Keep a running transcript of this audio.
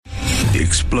The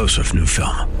explosive new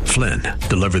film, Flynn,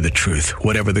 deliver the truth,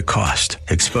 whatever the cost,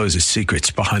 exposes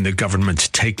secrets behind the government's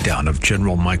takedown of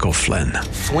General Michael Flynn.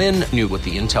 Flynn knew what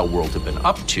the intel world had been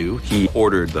up to. He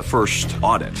ordered the first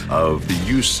audit of the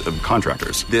use of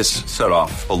contractors. This set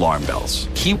off alarm bells.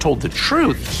 He told the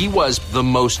truth. He was the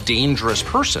most dangerous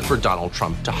person for Donald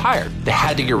Trump to hire. They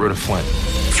had to get rid of Flynn.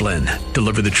 Flynn,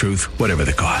 deliver the truth, whatever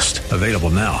the cost. Available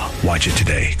now. Watch it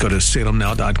today. Go to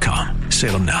salemnow.com.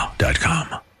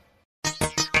 salemnow.com.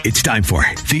 It's time for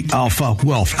the Alpha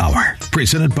Wealth Hour,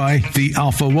 presented by the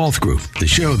Alpha Wealth Group, the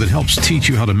show that helps teach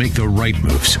you how to make the right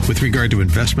moves with regard to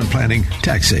investment planning,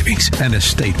 tax savings, and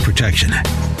estate protection.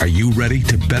 Are you ready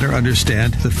to better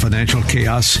understand the financial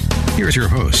chaos? Here's your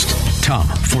host, Tom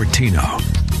Fortino.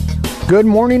 Good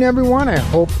morning, everyone. I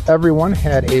hope everyone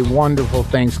had a wonderful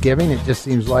Thanksgiving. It just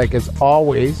seems like, as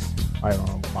always, I don't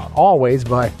know about always,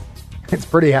 but it's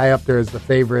pretty high up there as the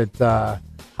favorite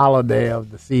holiday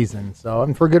of the season. So,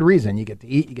 and for good reason. You get to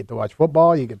eat, you get to watch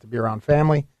football, you get to be around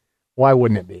family. Why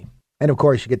wouldn't it be? And of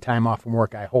course, you get time off from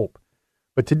work, I hope.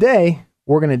 But today,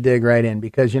 we're going to dig right in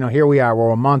because, here we are. We're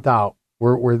a month out.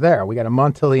 We're there. We got a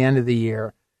month till the end of the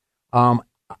year. And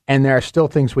there are still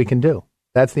things we can do.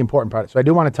 That's the important part. So I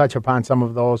do want to touch upon some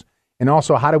of those. And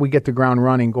also, how do we get the ground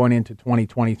running going into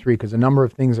 2023? Because a number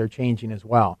of things are changing as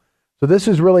well. So this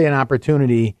is really an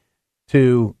opportunity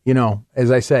to,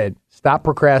 as I said, stop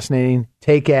procrastinating,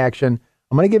 take action.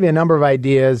 I'm going to give you a number of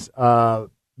ideas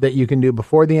that you can do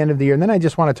before the end of the year. And then I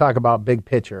just want to talk about big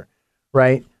picture,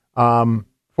 right?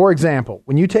 For example,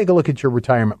 when you take a look at your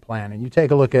retirement plan and you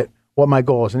take a look at what my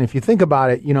goal is, and if you think about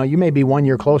it, you may be 1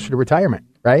 year closer to retirement,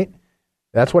 right?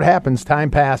 That's what happens. Time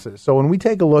passes. So when we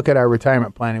take a look at our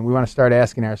retirement planning, we want to start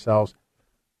asking ourselves,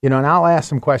 and I'll ask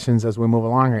some questions as we move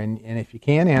along here. And if you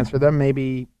can't answer them,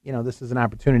 maybe, this is an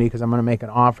opportunity because I'm going to make an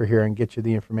offer here and get you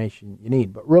the information you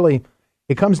need. But really,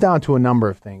 it comes down to a number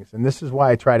of things. And this is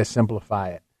why I try to simplify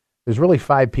it. There's really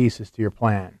 5 pieces to your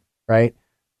plan, right?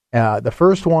 The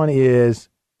first one is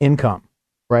income,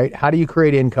 right? How do you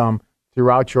create income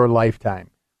throughout your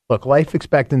lifetime? Look, life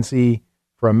expectancy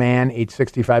for a man, age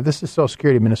 65, this is Social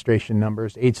Security Administration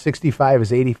numbers. Age 65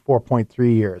 is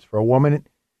 84.3 years. For a woman,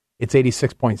 it's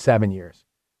 86.7 years.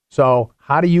 So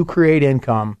how do you create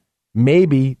income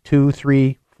maybe 2,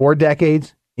 3, 4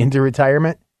 decades into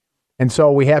retirement? And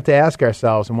so we have to ask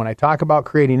ourselves, and when I talk about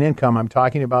creating income, I'm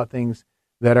talking about things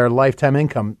that are lifetime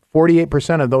income.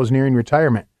 48% of those nearing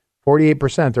retirement,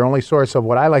 48%, their only source of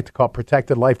what I like to call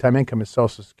protected lifetime income is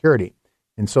Social Security.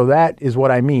 And so that is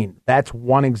what I mean. That's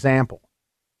one example,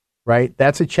 right?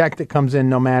 That's a check that comes in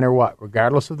no matter what,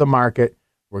 regardless of the market,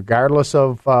 regardless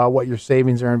of what your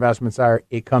savings or investments are,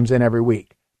 it comes in every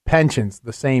week. Pensions,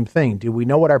 the same thing. Do we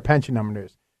know what our pension number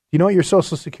is? Do you know what your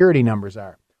Social Security numbers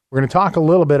are? We're going to talk a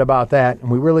little bit about that,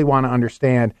 and we really want to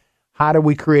understand how do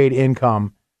we create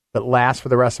income that lasts for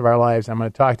the rest of our lives. I'm going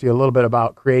to talk to you a little bit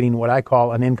about creating what I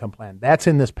call an income plan. That's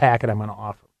in this packet I'm going to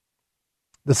offer.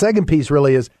 The second piece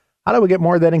really is, how do we get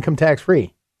more of that income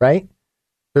tax-free, right?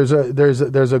 There's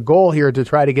a goal here to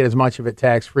try to get as much of it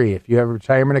tax-free. If you have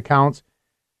retirement accounts,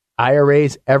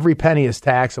 IRAs, every penny is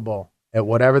taxable at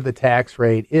whatever the tax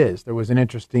rate is. There was an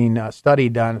interesting study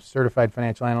done, a certified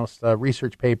financial analyst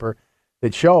research paper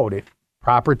that showed if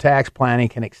proper tax planning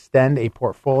can extend a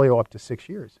portfolio up to 6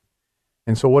 years.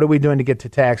 And so what are we doing to get to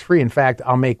tax-free? In fact,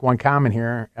 I'll make one comment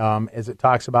here as it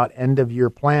talks about end-of-year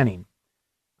planning.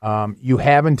 You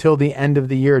have until the end of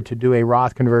the year to do a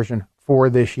Roth conversion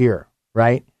for this year,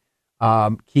 right?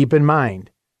 Keep in mind,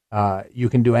 you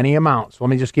can do any amount. So let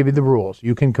me just give you the rules.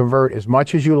 You can convert as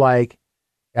much as you like.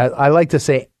 I like to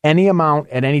say any amount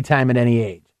at any time at any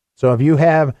age. So if you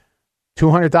have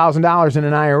 $200,000 in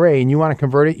an IRA and you want to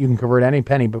convert it, you can convert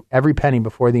every penny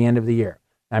before the end of the year.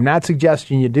 I'm not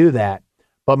suggesting you do that,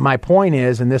 but my point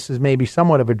is, and this is maybe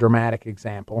somewhat of a dramatic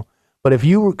example, but if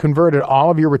you converted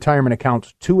all of your retirement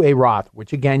accounts to a Roth,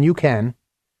 which again you can,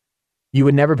 you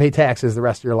would never pay taxes the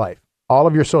rest of your life. All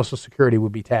of your Social Security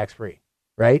would be tax-free,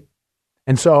 right?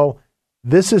 And so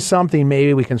this is something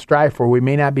maybe we can strive for. We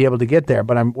may not be able to get there,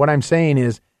 but what I'm saying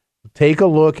is take a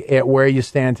look at where you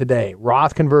stand today.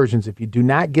 Roth conversions, if you do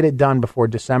not get it done before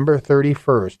December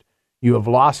 31st, you have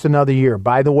lost another year.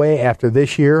 By the way, after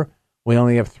this year, we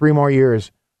only have 3 more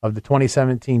years of the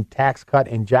 2017 Tax Cut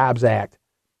and Jobs Act.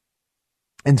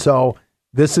 And so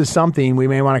this is something we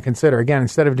may want to consider. Again,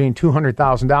 instead of doing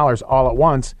 $200,000 all at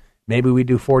once, maybe we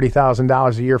do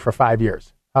 $40,000 a year for 5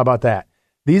 years. How about that?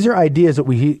 These are ideas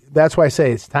that's why I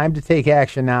say it's time to take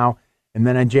action now. And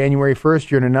then on January 1st,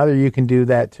 you're in another, you can do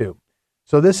that too.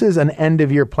 So this is an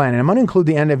end-of-year plan. And I'm going to include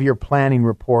the end-of-year planning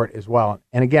report as well.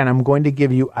 And again, I'm going to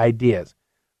give you ideas.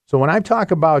 So when I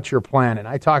talk about your plan and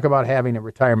I talk about having a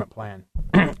retirement plan,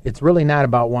 it's really not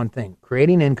about one thing.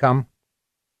 Creating income,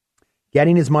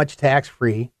 getting as much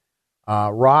tax-free,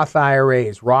 Roth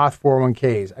IRAs, Roth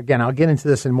 401ks. Again, I'll get into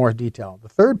this in more detail. The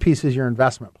third piece is your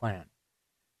investment plan.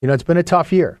 It's been a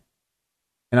tough year.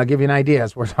 And I'll give you an idea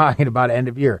as we're talking about end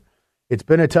of year. It's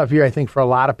been a tough year, I think, for a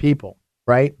lot of people,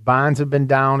 right? Bonds have been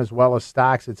down as well as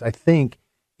stocks. It's, I think,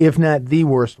 if not the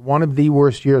worst, one of the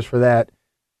worst years for that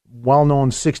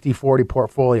well-known 60-40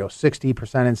 portfolio,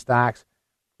 60% in stocks,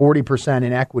 40%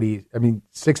 in equities.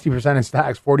 60% in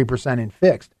stocks, 40% in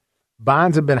fixed.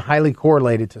 Bonds have been highly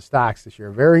correlated to stocks this year.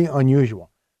 Very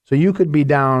unusual. So you could be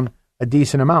down a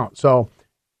decent amount. So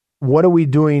what are we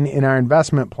doing in our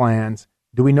investment plans?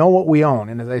 Do we know what we own?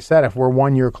 And as I said, if we're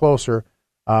 1 year closer,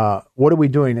 what are we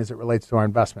doing as it relates to our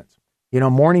investments?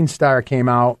 Morningstar came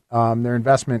out, their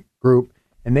investment group,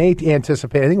 and they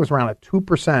anticipate, I think it was around a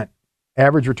 2%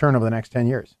 average return over the next 10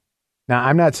 years. Now,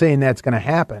 I'm not saying that's going to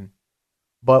happen,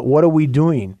 but what are we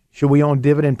doing? Should we own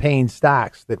dividend-paying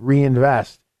stocks that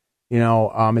reinvest?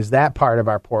 Is that part of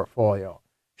our portfolio?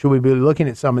 Should we be looking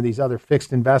at some of these other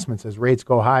fixed investments as rates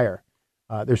go higher?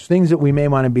 There's things that we may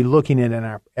want to be looking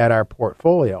at our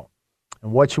portfolio,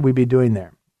 and what should we be doing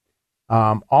there?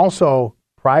 Also,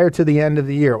 prior to the end of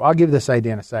the year, I'll give this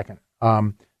idea in a second.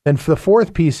 Then for the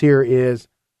fourth piece here is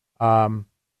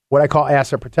what I call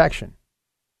asset protection.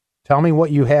 Tell me what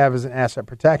you have as an asset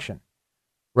protection,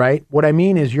 right? What I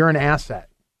mean is you're an asset.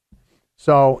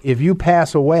 So if you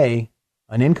pass away,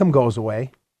 an income goes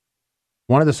away,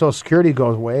 one of the Social Security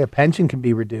goes away, a pension can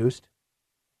be reduced.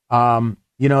 There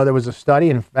was a study,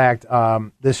 in fact,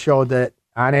 this showed that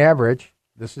on average,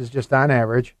 this is just on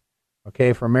average,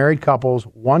 okay, for married couples,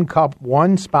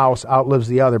 one spouse outlives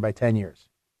the other by 10 years.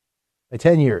 By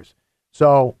 10 years.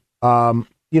 So, we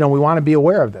want to be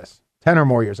aware of this. 10 or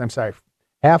more years, I'm sorry.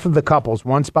 Half of the couples,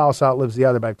 one spouse outlives the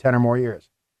other by 10 or more years.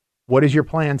 What does your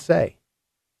plan say?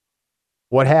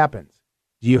 What happens?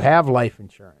 Do you have life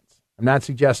insurance? I'm not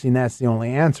suggesting that's the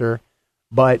only answer,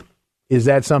 but is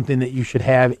that something that you should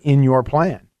have in your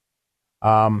plan?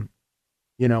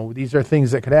 These are things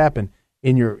that could happen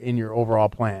in your overall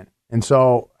plan. And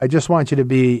so I just want you to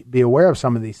be aware of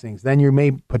some of these things. Then you may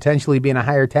potentially be in a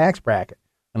higher tax bracket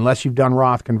unless you've done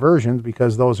Roth conversions,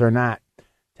 because those are not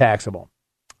taxable.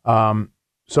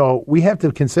 So we have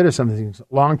to consider some of these things.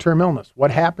 Long-term illness.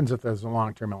 What happens if there's a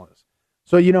long-term illness?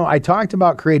 So, I talked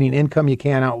about creating income you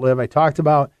can't outlive. I talked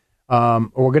about, we're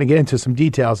going to get into some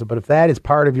details, but if that is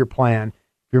part of your plan,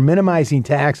 you're minimizing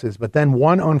taxes, but then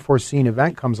one unforeseen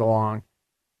event comes along,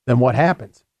 then what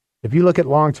happens? If you look at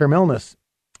long-term illness,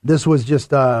 this was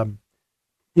just, an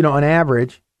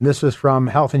average. This was from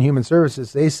Health and Human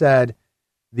Services. They said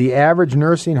the average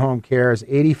nursing home care is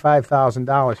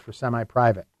 $85,000 for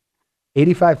semi-private.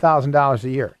 $85,000 a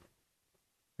year.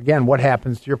 Again, what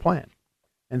happens to your plan?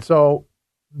 And so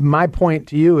my point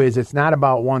to you is it's not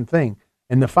about one thing.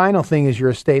 And the final thing is your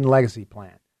estate and legacy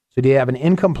plan. So do you have an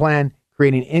income plan,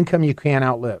 creating income you can't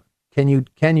outlive? In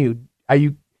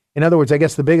other words, I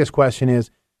guess the biggest question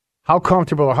is how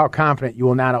comfortable or how confident you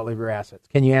will not outlive your assets?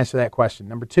 Can you answer that question?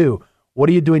 Number two, what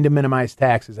are you doing to minimize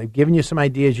taxes? I've given you some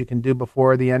ideas you can do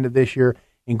before the end of this year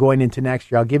and going into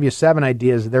next year. I'll give you 7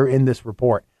 ideas. They're in this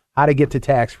report. How to get to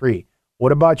tax-free.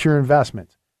 What about your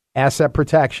investments? Asset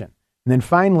protection. And then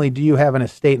finally, do you have an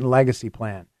estate and legacy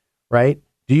plan, right?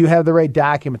 Do you have the right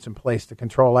documents in place to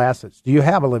control assets? Do you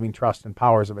have a living trust and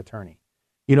powers of attorney?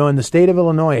 In the state of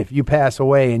Illinois, if you pass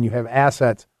away and you have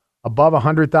assets above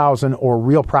 $100,000 or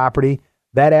real property,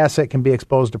 that asset can be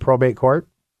exposed to probate court.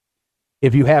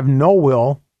 If you have no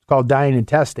will, it's called dying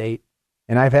intestate,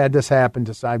 and I've had this happen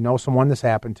I know someone this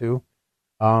happened to.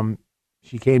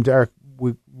 She came to our,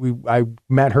 I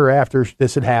met her after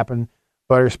this had happened,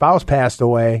 but her spouse passed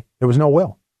away. There was no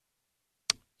will.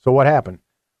 So what happened?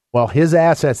 Well, his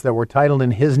assets that were titled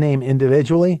in his name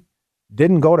individually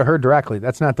didn't go to her directly.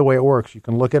 That's not the way it works. You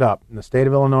can look it up. In the state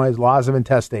of Illinois, laws of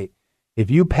intestate. If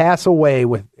you pass away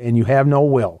and you have no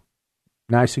will,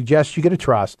 now I suggest you get a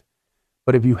trust,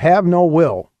 but if you have no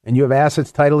will and you have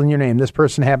assets titled in your name, this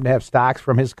person happened to have stocks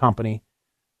from his company,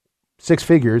 6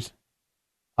 figures,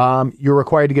 you're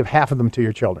required to give half of them to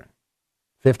your children.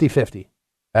 50-50.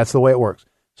 That's the way it works.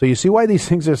 So you see why these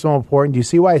things are so important? Do you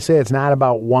see why I say it's not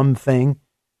about one thing?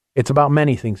 It's about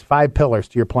many things, 5 pillars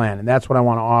to your plan, and that's what I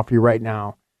want to offer you right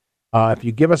now. If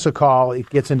you give us a call, it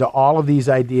gets into all of these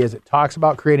ideas. It talks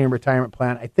about creating a retirement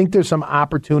plan. I think there's some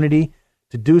opportunity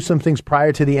to do some things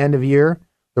prior to the end of year.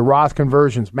 The Roth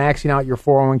conversions, maxing out your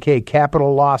 401k,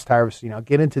 capital loss harvesting. I'll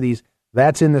get into these.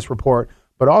 That's in this report,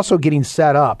 but also getting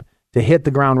set up to hit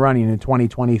the ground running in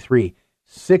 2023.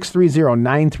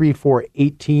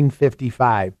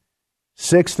 630-934-1855.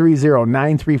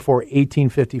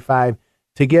 630-934-1855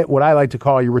 to get what I like to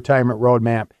call your retirement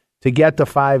roadmap, to get the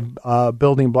 5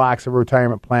 building blocks of a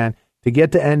retirement plan, to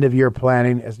get to end of year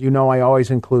planning. As you know, I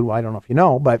always include, well, I don't know if you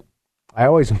know, but I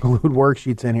always include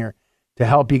worksheets in here to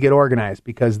help you get organized,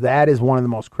 because that is one of the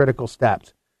most critical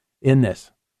steps in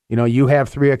this. You know, you have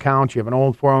 3 accounts, you have an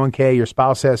old 401k, your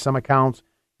spouse has some accounts,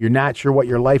 you're not sure what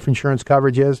your life insurance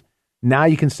coverage is. Now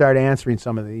you can start answering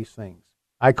some of these things.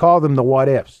 I call them the what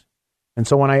ifs. And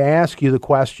so when I ask you the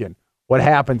question, what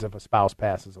happens if a spouse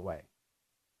passes away?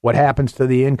 What happens to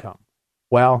the income?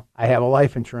 Well, I have a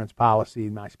life insurance policy.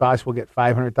 My spouse will get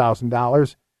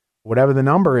 $500,000, whatever the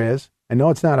number is. I know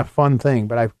it's not a fun thing,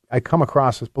 but I come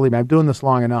across this, believe me, I'm doing this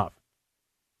long enough.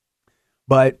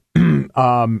 But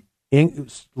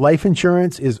life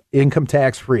insurance is income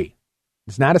tax free.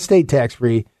 It's not estate tax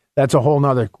free. That's a whole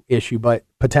nother issue, but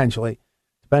potentially,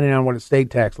 depending on what estate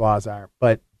tax laws are.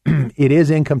 But it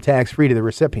is income tax free to the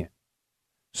recipient.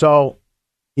 So,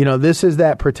 you know, this is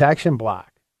that protection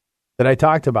block that I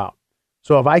talked about.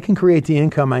 So if I can create the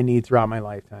income I need throughout my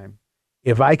lifetime,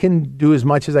 if I can do as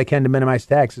much as I can to minimize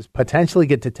taxes, potentially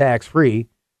get to tax free,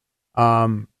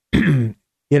 you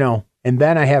know, and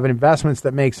then I have investments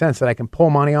that make sense that I can pull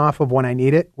money off of when I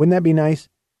need it. Wouldn't that be nice?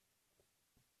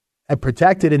 I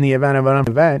protect it in the event of an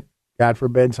event. God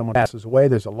forbid someone passes away,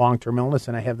 there's a long-term illness,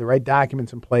 and I have the right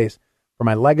documents in place for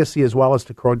my legacy as well as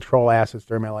to control assets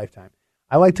during my lifetime.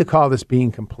 I like to call this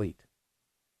being complete.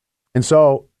 And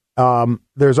so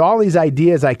there's all these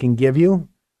ideas I can give you,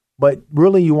 but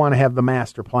really you want to have the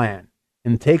master plan.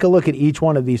 And take a look at each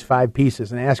one of these 5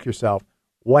 pieces and ask yourself,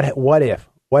 what if?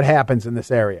 What happens in this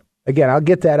area? Again, I'll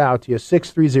get that out to you,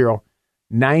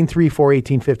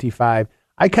 630-934-1855.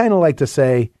 I kind of like to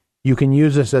say you can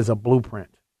use this as a blueprint,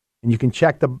 and you can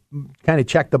check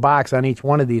the box on each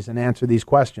one of these and answer these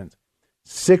questions.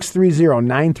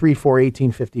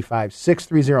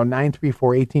 630-934-1855,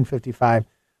 630-934-1855.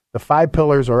 The 5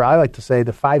 pillars, or I like to say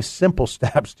the 5 simple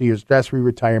steps to your stress-free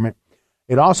retirement.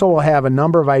 It also will have a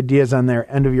number of ideas on there,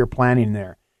 end of year planning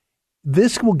there.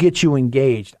 This will get you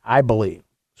engaged, I believe.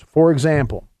 So for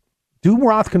example, do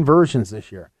Roth conversions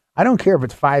this year. I don't care if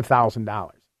it's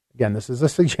 $5,000. Again, this is a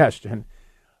suggestion,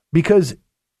 because,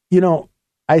 you know,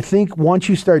 I think once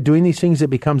you start doing these things, it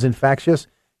becomes infectious.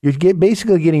 You're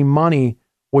basically getting money,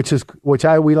 which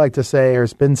we like to say, or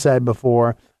has been said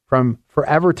before, from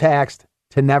forever taxed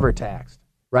to never taxed,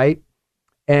 right?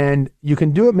 And you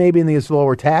can do it maybe in these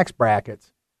lower tax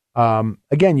brackets.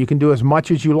 Again, you can do as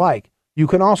much as you like. You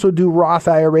can also do Roth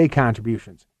IRA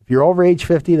contributions. If you're over age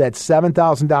 50, that's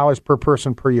 $7,000 per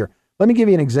person per year. Let me give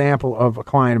you an example of a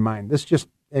client of mine.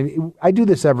 I do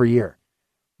this every year,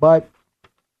 but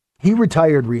he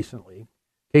retired recently.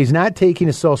 He's not taking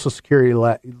his Social Security.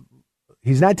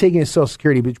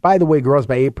 Which, by the way, grows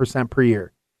by 8% per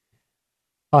year.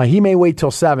 He may wait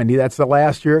till 70. That's the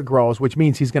last year it grows, which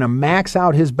means he's going to max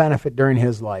out his benefit during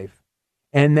his life,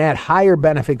 and that higher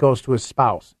benefit goes to his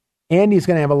spouse. And he's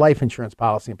going to have a life insurance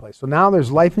policy in place. So now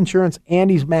there's life insurance, and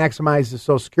he's maximized his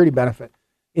Social Security benefit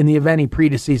in the event he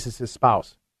predeceases his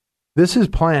spouse. This is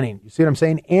planning. You see what I'm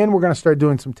saying? And we're going to start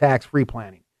doing some tax-free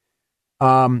planning.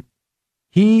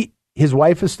 His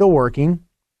wife is still working,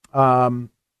 and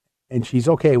she's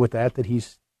okay with that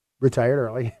he's retired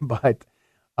early, but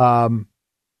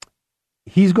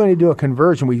he's going to do a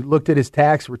conversion. We looked at his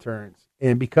tax returns,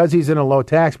 and because he's in a low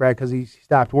tax bracket, because he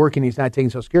stopped working, he's not taking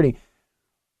Social Security,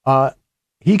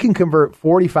 he can convert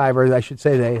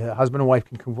the husband and wife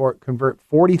can convert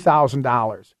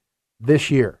 $40,000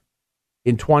 this year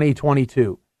in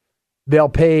 2022. They'll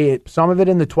pay some of it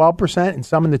in the 12% and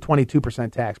some in the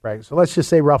 22% tax bracket. So let's just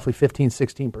say roughly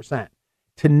 16%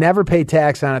 to never pay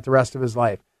tax on it the rest of his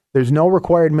life. There's no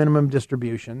required minimum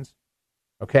distributions.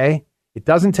 Okay. It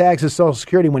doesn't tax his Social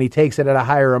Security when he takes it at a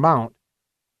higher amount,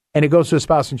 and it goes to his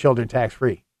spouse and children tax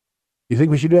free. You think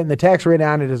we should do it? And the tax rate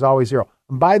on it is always 0.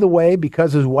 And by the way,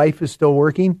 because his wife is still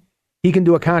working, he can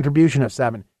do a contribution of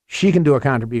 7. She can do a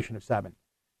contribution of 7.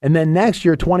 And then next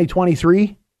year,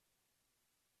 2023,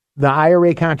 the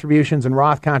IRA contributions and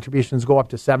Roth contributions go up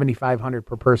to $7,500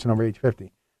 per person over age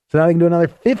 50. So now they can do another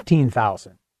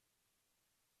 $15,000.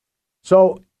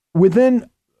 So within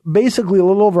basically a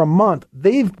little over a month,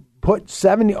 they've put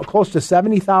close to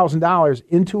 $70,000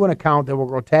 into an account that will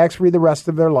grow tax-free the rest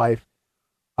of their life.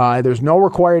 There's no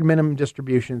required minimum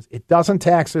distributions. It doesn't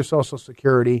tax their Social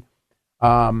Security.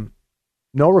 No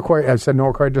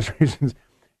required distributions.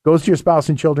 Goes to your spouse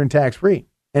and children tax-free.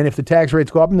 And if the tax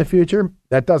rates go up in the future,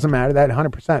 that doesn't matter. That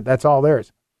 100%, that's all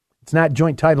theirs. It's not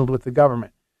joint titled with the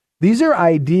government. These are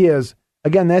ideas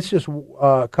again, that's just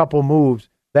a couple moves.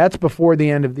 That's before the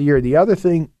end of the year. The other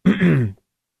thing, and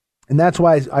that's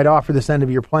why I'd offer this end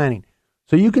of year planning.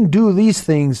 So you can do these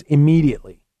things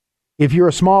immediately. If you're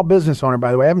a small business owner,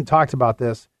 by the way, I haven't talked about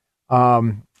this.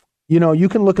 You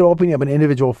can look at opening up an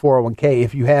individual 401k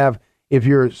if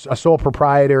you're a sole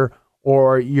proprietor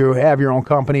or you have your own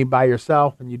company by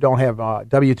yourself and you don't have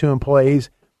W-2 employees.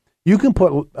 You can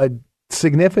put a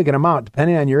significant amount,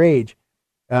 depending on your age,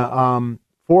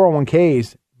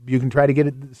 401ks. You can try to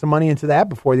get some money into that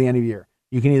before the end of the year.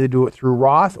 You can either do it through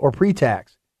Roth or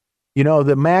pre-tax.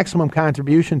 The maximum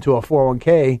contribution to a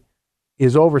 401k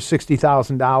is over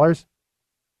 $60,000.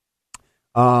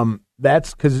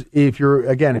 That's because if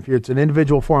it's an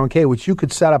individual 401k, which you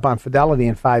could set up on Fidelity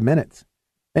in 5 minutes,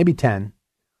 maybe 10.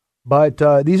 But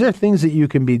these are things that you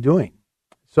can be doing.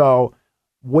 So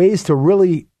ways to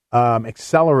really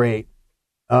accelerate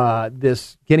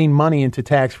this getting money into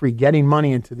tax-free, getting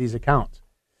money into these accounts.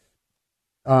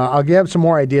 I'll give some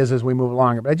more ideas as we move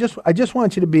along. But I just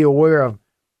want you to be aware of,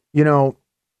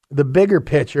 the bigger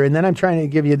picture. And then I'm trying to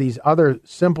give you these other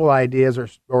simple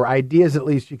ideas or ideas at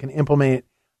least you can implement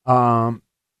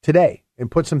today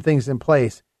and put some things in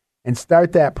place and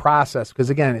start that process. Because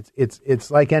again,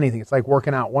 it's like anything. It's like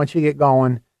working out. Once you get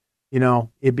going,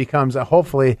 it becomes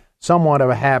hopefully somewhat of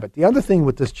a habit. The other thing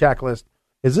with this checklist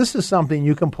is this is something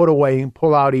you can put away and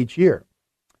pull out each year.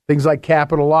 Things like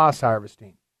capital loss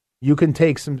harvesting. You can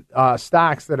take some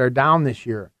stocks that are down this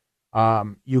year.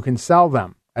 You can sell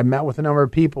them. I met with a number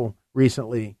of people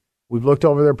recently. We've looked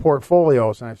over their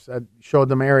portfolios, and I've showed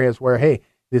them areas where, hey,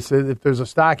 if there's a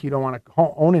stock you don't want to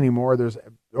own anymore, there's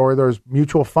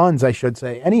mutual funds, I should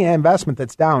say. Any investment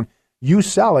that's down, you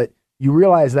sell it, you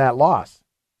realize that loss.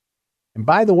 And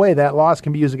by the way, that loss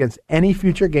can be used against any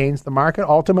future gains. The market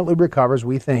ultimately recovers,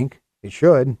 we think. It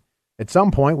should. At some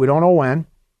point, we don't know when.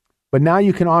 But now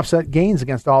you can offset gains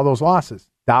against all those losses,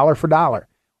 dollar for dollar.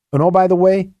 And by the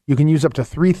way, you can use up to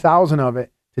 $3,000 of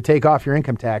it to take off your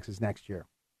income taxes next year.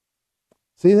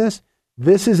 See this?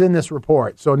 This is in this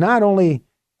report. So not only,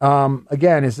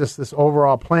 again, is this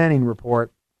overall planning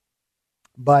report,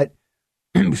 but,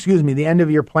 the end of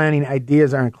year planning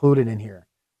ideas are included in here.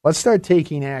 Let's start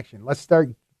taking action. Let's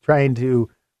start trying to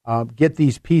get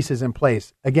these pieces in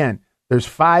place. Again, there's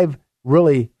five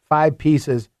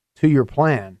pieces to your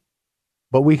plan,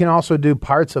 but we can also do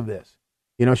parts of this.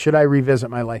 Should I revisit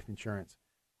my life insurance?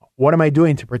 What am I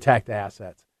doing to protect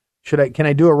assets? Can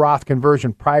I do a Roth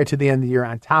conversion prior to the end of the year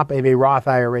on top of a Roth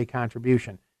IRA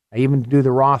contribution? I even do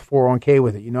the Roth 401k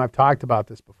with it. I've talked about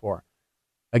this before.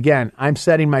 Again, I'm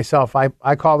setting myself,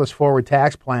 I call this forward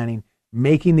tax planning,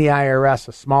 making the IRS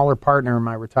a smaller partner in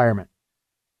my retirement.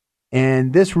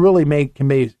 And this really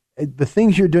the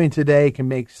things you're doing today can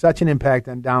make such an impact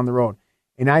on down the road.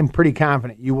 And I'm pretty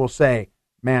confident you will say,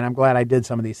 man, I'm glad I did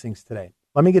some of these things today.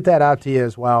 Let me get that out to you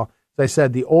as well. As I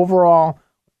said, the overall,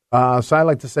 so I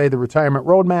like to say the retirement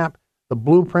roadmap, the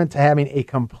blueprint to having a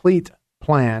complete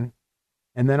plan,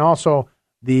 and then also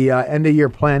the end-of-year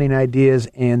planning ideas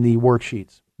and the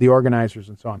worksheets, the organizers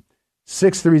and so on.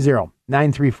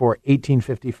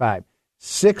 630-934-1855.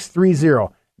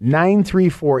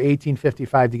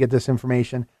 630-934-1855 to get this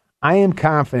information. I am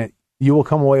confident you will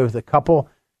come away with a couple,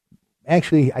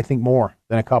 actually I think more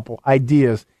than a couple,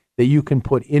 ideas that you can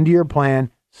put into your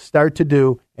plan, start to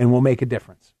do, and will make a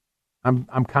difference.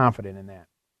 I'm confident in that.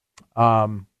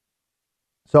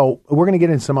 So we're going to get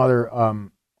into some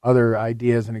other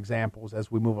ideas and examples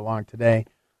as we move along today.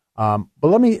 But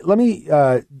let me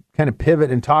kind of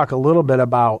pivot and talk a little bit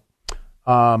about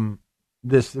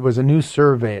this. There was a new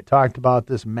survey. It talked about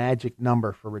this magic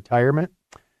number for retirement.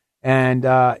 And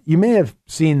you may have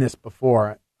seen this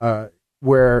before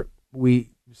where we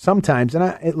sometimes,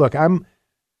 and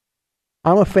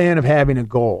I'm a fan of having a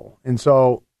goal. And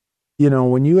so,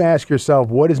 when you ask yourself,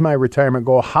 what is my retirement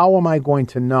goal? How am I going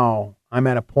to know I'm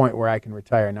at a point where I can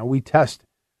retire? Now, we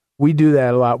do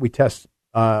that a lot. We test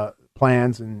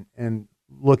plans and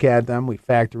look at them. We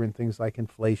factor in things like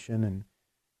inflation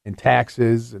and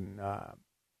taxes and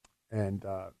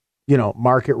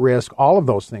market risk, all of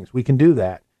those things. We can do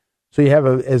that. So you have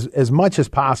as much as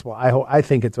possible. I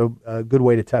think it's a good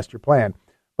way to test your plan.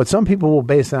 But some people will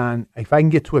base on, if I can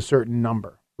get to a certain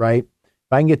number, right?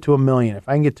 If I can get to 1 million, if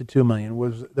I can get to 2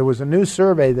 million. There was a new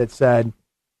survey that said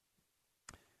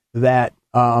that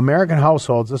American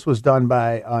households, this was done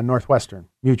by Northwestern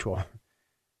Mutual,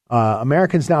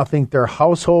 Americans now think their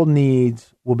household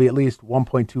needs will be at least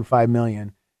 1.25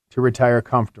 million to retire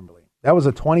comfortably. That was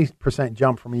a 20%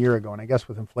 jump from a year ago, and I guess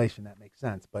with inflation that makes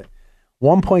sense. But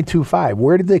 1.25,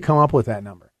 where did they come up with that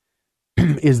number?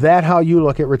 Is that how you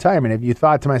look at retirement? Have you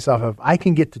thought to myself, if I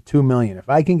can get to 2 million, if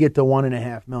I can get to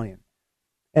 1.5 million,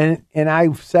 and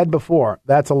I've said before,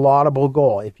 that's a laudable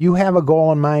goal. If you have a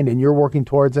goal in mind and you're working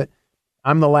towards it,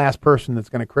 I'm the last person that's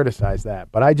going to criticize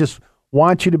that. But I just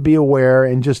want you to be aware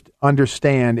and just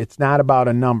understand it's not about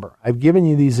a number. I've given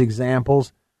you these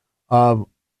examples of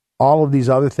all of these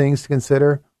other things to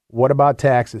consider. What about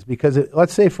taxes? Because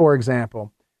let's say, for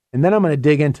example, and then I'm going to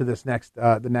dig into this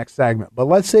the next segment. But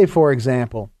let's say, for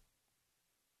example,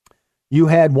 you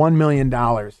had $1 million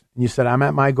and you said, I'm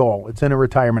at my goal. It's in a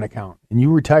retirement account. And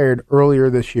you retired earlier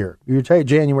this year. You retired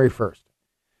January 1st.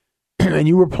 And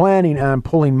you were planning on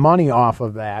pulling money off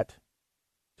of that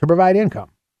to provide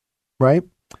income, right?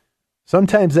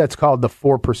 Sometimes that's called the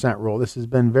 4% rule. This has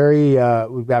been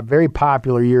we've got very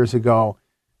popular years ago,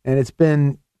 and it's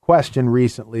been questioned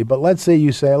recently. But let's say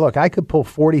you say, look, I could pull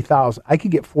 40,000. I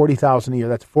could get 40,000 a year.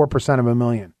 That's 4% of $1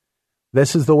 million.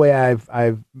 This is the way I've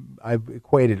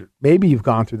equated it. Maybe you've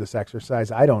gone through this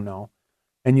exercise. I don't know.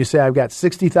 And you say, I've got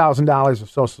 $60,000 of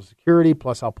Social Security,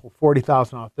 plus I'll pull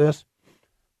 $40,000 off this.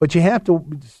 But you have to,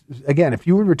 again, if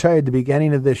you were retired at the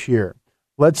beginning of this year,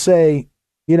 let's say,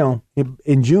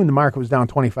 in June, the market was down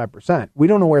 25%. We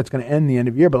don't know where it's going to end the end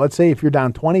of the year, but let's say if you're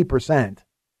down 20%,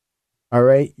 all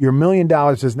right, your $1 million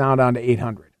is now down to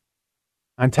 800.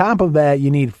 On top of that, you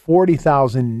need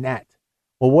 40,000 net.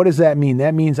 Well, what does that mean?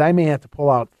 That means I may have to pull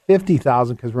out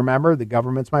 50,000 because remember, the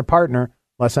government's my partner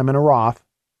unless I'm in a Roth.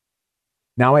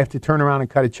 Now I have to turn around and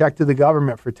cut a check to the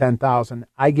government for 10,000.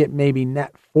 I get maybe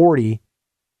net 40.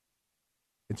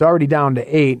 It's already down to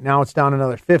 8. Now it's down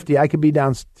another 50. I could be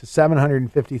down to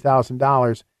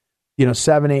 $750,000,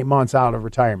 7-8 months out of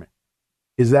retirement.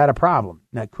 Is that a problem?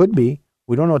 That could be.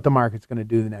 We don't know what the market's going to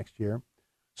do the next year.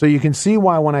 So you can see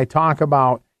why when I talk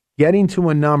about getting to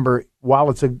a number, while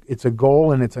it's a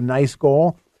goal and it's a nice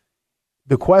goal,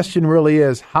 the question really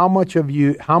is how much of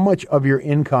your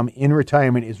income in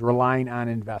retirement is relying on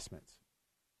investments?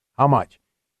 How much?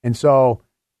 And so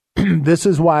this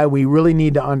is why we really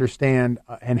need to understand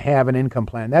and have an income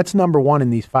plan. That's number one in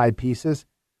these 5 pieces.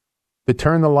 To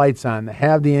turn the lights on, to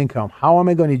have the income. How am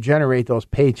I going to generate those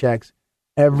paychecks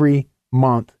every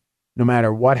month, no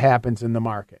matter what happens in the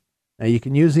market? Now, you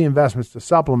can use the investments to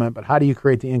supplement, but how do you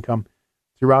create the income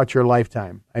throughout your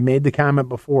lifetime? I made the comment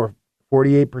before,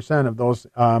 48% of those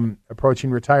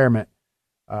approaching retirement,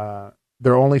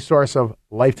 their only source of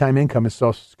lifetime income is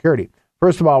Social Security.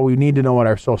 First of all, we need to know what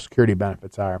our Social Security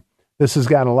benefits are. This has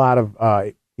got a lot of,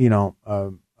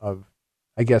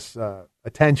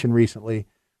 attention recently.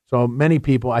 So many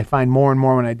people, I find more and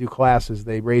more when I do classes,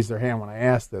 they raise their hand when I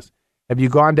ask this. Have you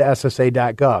gone to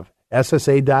SSA.gov?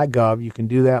 SSA.gov, you can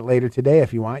do that later today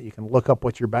if you want. You can look up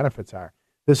what your benefits are.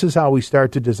 This is how we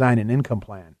start to design an income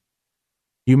plan.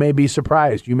 You may be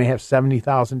surprised. You may have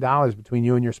 $70,000 between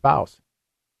you and your spouse.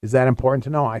 Is that important to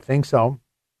know? I think so.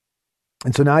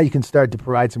 And so now you can start to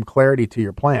provide some clarity to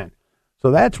your plan.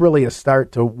 So that's really a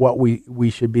start to what we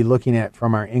should be looking at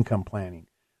from our income planning.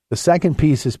 The second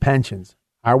piece is pensions.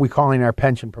 Are we calling our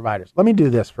pension providers? Let me do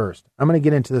this first. I'm going to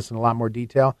get into this in a lot more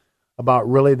detail about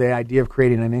really the idea of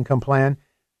creating an income plan,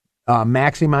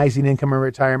 maximizing income in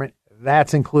retirement.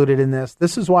 That's included in this.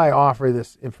 This is why I offer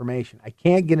this information. I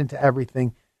can't get into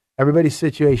everything. Everybody's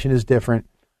situation is different.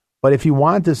 But if you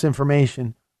want this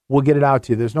information, we'll get it out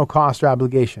to you. There's no cost or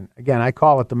obligation. Again, I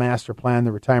call it the master plan,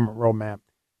 the retirement roadmap.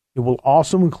 It will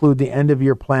also include the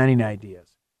end-of-year planning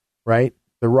ideas, right?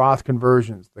 The Roth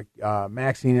conversions, the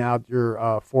maxing out your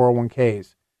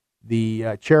 401ks,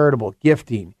 the charitable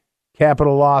gifting,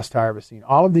 capital loss harvesting,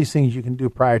 all of these things you can do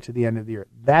prior to the end of the year.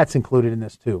 That's included in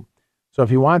this too. So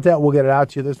if you want that, we'll get it out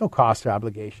to you. There's no cost or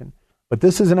obligation. But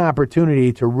this is an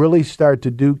opportunity to really start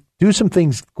to do some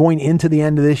things going into the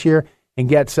end of this year and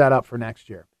get set up for next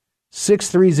year.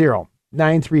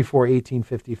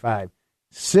 630-934-1855.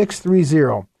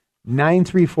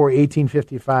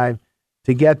 630-934-1855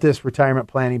 to get this retirement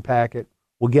planning packet.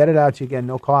 We'll get it out to you again,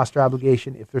 no cost or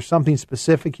obligation. If there's something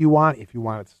specific you want, if you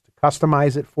want us to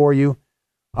customize it for you,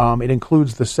 it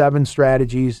includes the 7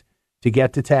 strategies to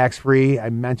get to tax-free. I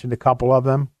mentioned a couple of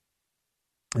them,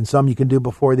 and some you can do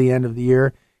before the end of the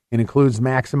year. It includes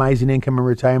maximizing income in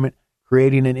retirement,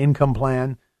 creating an income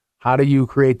plan. How do you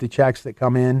create the checks that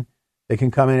come in? They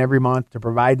can come in every month to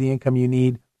provide the income you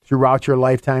need throughout your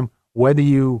lifetime, whether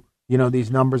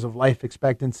these numbers of life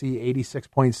expectancy,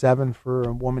 86.7 for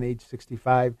a woman age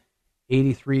 65,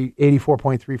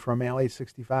 84.3 for a male age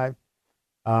 65.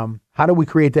 How do we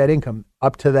create that income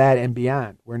up to that and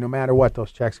beyond, where no matter what,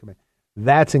 those checks come in?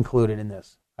 That's included in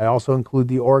this. I also include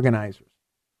the organizers.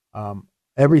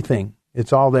 Everything,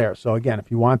 it's all there. So again, if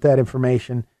you want that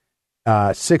information,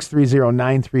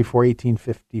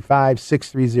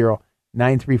 630-934-1855,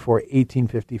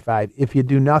 630-934-1855. If you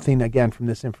do nothing, again, from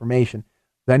this information,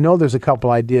 I know there's a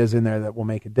couple ideas in there that will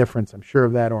make a difference. I'm sure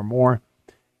of that or more.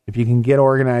 If you can get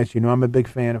organized, I'm a big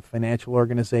fan of financial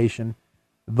organization.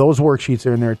 Those worksheets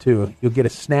are in there too. You'll get a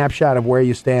snapshot of where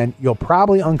you stand. You'll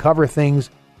probably uncover things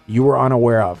you were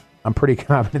unaware of. I'm pretty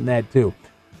confident in that too.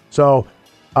 So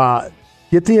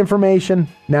get the information.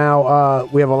 Now,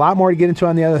 we have a lot more to get into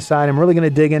on the other side. I'm really going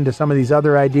to dig into some of these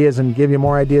other ideas and give you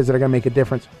more ideas that are going to make a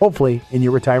difference, hopefully, in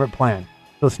your retirement plan.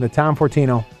 Listen to Tom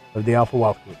Fortino of the Alpha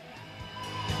Wealth Group.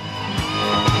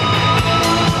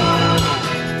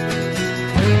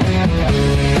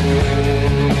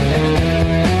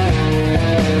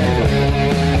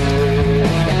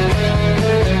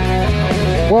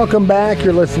 Welcome back.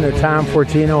 You're listening to Tom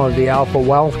Fortino of the Alpha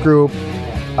Wealth Group.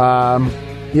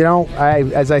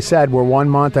 As I said, we're 1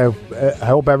 month. I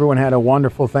hope everyone had a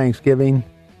wonderful Thanksgiving,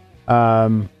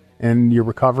 and you're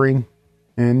recovering,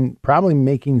 and probably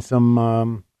making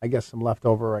some, some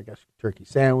leftover, turkey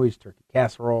sandwich, turkey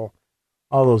casserole,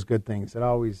 all those good things. It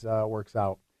always works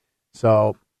out.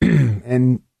 So,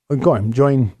 and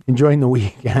enjoying the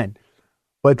weekend.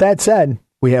 But that said,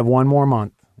 we have one more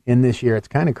month in this year. It's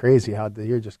kind of crazy how the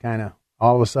year just kind of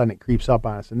all of a sudden it creeps up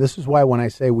on us. And this is why when I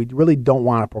say we really don't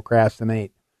want to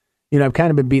procrastinate, I've kind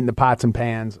of been beating the pots and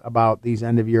pans about these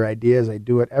end of year ideas. I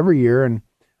do it every year and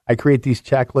I create these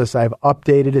checklists. I've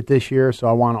updated it this year, so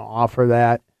I want to offer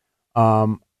that.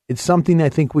 It's something I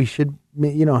think we should,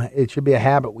 it should be a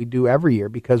habit we do every year,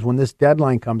 because when this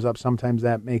deadline comes up, sometimes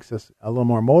that makes us a little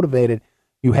more motivated.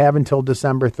 You have until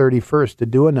December 31st to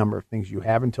do a number of things. You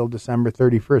have until December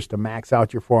 31st to max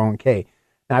out your 401k.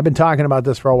 Now, I've been talking about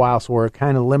this for a while, so we're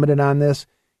kind of limited on this.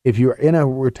 If you're in a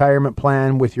retirement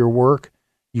plan with your work,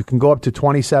 you can go up to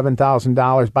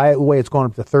 $27,000. By the way, it's going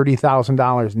up to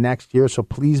 $30,000 next year, so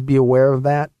please be aware of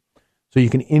that. So you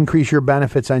can increase your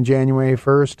benefits on January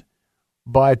 1st.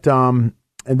 But and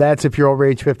that's if you're over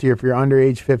age 50, or if you're under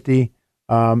age 50,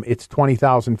 it's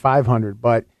 $20,500.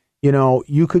 But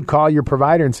you could call your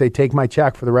provider and say, take my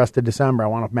check for the rest of December. I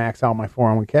want to max out my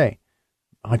 401k.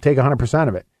 I'll take 100%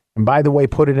 of it. And by the way,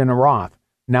 put it in a Roth.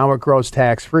 Now it grows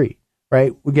tax-free,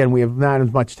 right? Again, we have not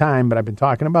as much time, but I've been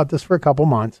talking about this for a couple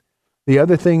months. The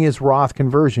other thing is Roth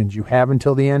conversions. You have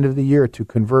until the end of the year to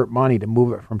convert money, to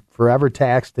move it from forever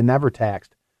taxed to never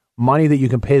taxed. Money that you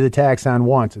can pay the tax on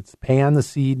once. It's pay on the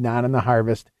seed, not on the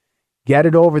harvest. Get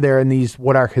it over there in these,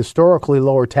 what are historically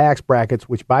lower tax brackets,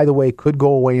 which, by the way, could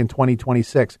go away in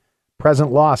 2026.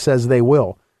 Present law says they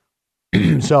will.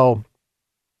 So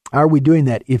are we doing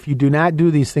that? If you do not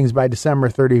do these things by December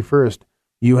 31st,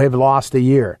 you have lost a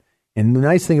year. And the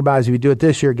nice thing about it is if you do it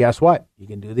this year, guess what? You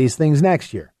can do these things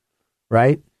next year,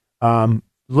 right?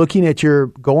 Looking at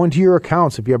going to your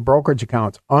accounts, if you have brokerage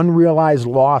accounts, unrealized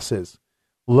losses,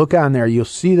 look on there. You'll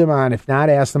see them on. If not,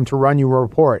 ask them to run you a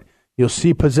report. You'll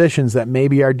see positions that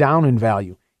maybe are down in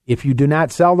value. If you do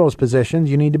not sell those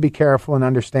positions, you need to be careful and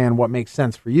understand what makes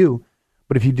sense for you.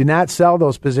 But if you do not sell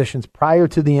those positions prior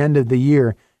to the end of the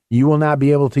year, you will not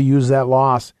be able to use that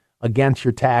loss against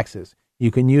your taxes.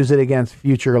 You can use it against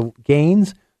future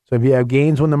gains. So if you have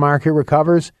gains when the market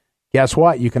recovers, guess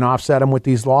what? You can offset them with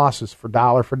these losses for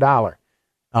dollar.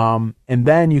 And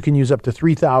then you can use up to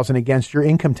 $3,000 against your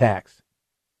income tax,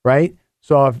 right?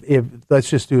 So if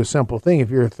let's just do a simple thing. If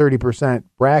you're a 30%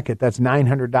 bracket, that's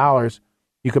 $900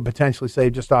 you could potentially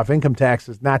save just off income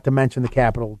taxes, not to mention the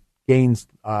capital gains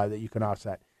that you can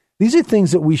offset. These are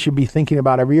things that we should be thinking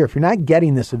about every year. If you're not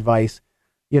getting this advice,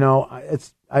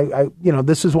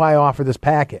 this is why I offer this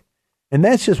packet. And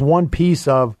that's just one piece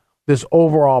of this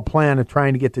overall plan of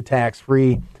trying to get to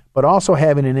tax-free, but also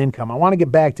having an income. I want to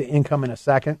get back to income in a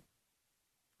second,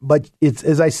 but it's,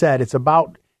 as I said, it's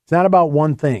not about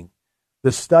one thing.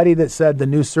 The study that said, the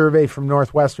new survey from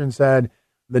Northwestern said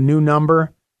the new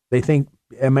number, they think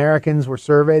Americans were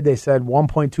surveyed, they said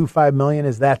 1.25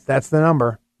 million that's the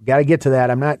number. Got to get to that.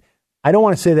 I don't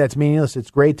want to say that's meaningless. It's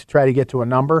great to try to get to a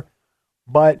number,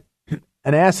 but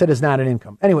an asset is not an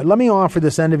income. Anyway, let me offer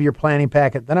this end of year planning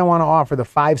packet. Then I want to offer the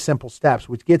 5 simple steps,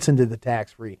 which gets into the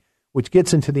tax-free, which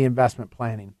gets into the investment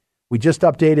planning. We just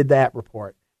updated that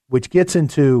report, which gets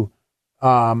into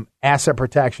asset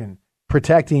protection,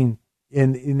 protecting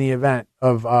in the event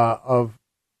of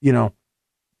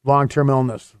long-term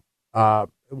illness.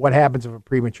 What happens if a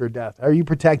premature death? Are you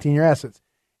protecting your assets?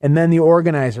 And then the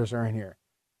organizers are in here.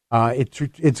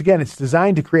 It's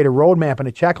designed to create a roadmap and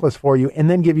a checklist for you, and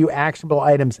then give you actionable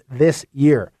items this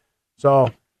year.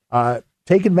 So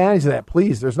take advantage of that,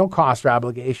 please. There's no cost or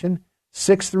obligation.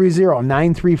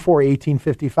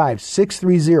 630-934-1855.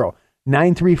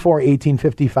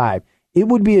 934-1855. It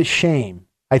would be a shame,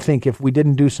 I think, if we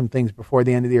didn't do some things before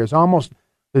the end of the year.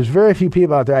 There's very few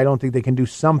people out there, I don't think they can do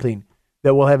something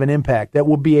that will have an impact, that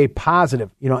will be a positive.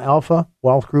 You know, Alpha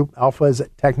Wealth Group, Alpha is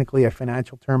technically a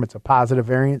financial term. It's a positive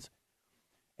variance.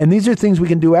 And these are things we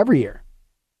can do every year,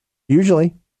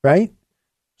 usually, right?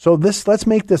 So let's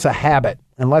make this a habit,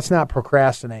 and let's not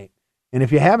procrastinate. And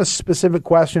if you have a specific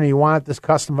question or you want this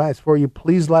customized for you,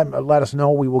 please let us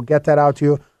know. We will get that out to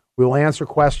you. We will answer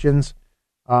questions.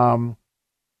 And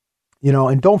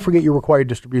don't forget your required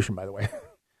distribution, by the way.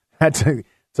 It's a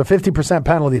 50%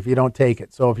 penalty if you don't take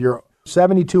it. So if you're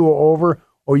 72 or over,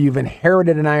 or you've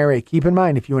inherited an IRA, keep in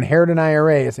mind, if you inherit an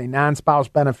IRA as a non-spouse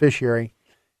beneficiary,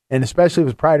 and especially if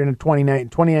it was prior to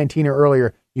 2019 or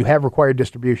earlier, you have required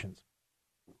distributions.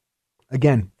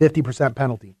 Again, 50%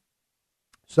 penalty.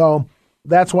 So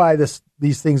that's why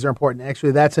these things are important.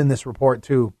 Actually, that's in this report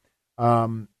too.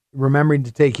 Remembering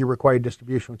to take your required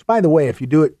distribution. Which, by the way, if you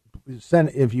do it,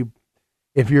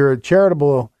 if you're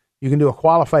charitable, you can do a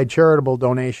qualified charitable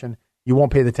donation. You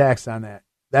won't pay the tax on that.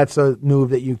 That's a move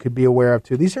that you could be aware of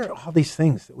too. These are all these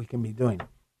things that we can be doing.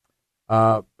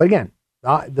 But again,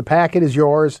 the packet is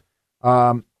yours.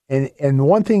 And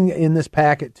one thing in this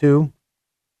packet too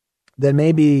that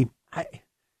may be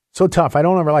so tough. I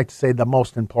don't ever like to say the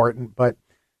most important, but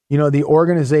the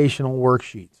organizational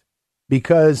worksheets,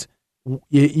 because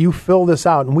you fill this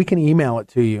out and we can email it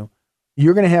to you.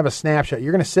 You're going to have a snapshot.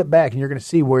 You're going to sit back and you're going to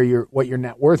see what your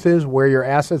net worth is, where your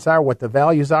assets are, what the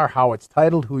values are, how it's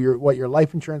titled, what your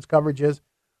life insurance coverage is.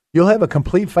 You'll have a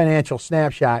complete financial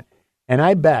snapshot, and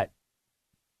I bet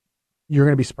you're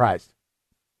going to be surprised.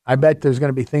 I bet there's going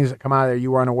to be things that come out of there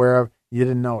you were unaware of, you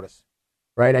didn't notice,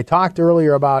 right? I talked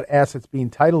earlier about assets being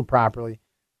titled properly.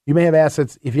 You may have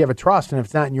assets, if you have a trust, and if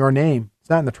it's not in your name, it's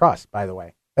not in the trust, by the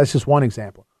way. That's just one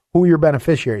example. Who are your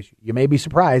beneficiaries? You may be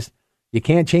surprised. You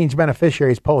can't change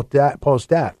beneficiaries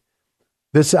post-death.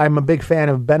 I'm a big fan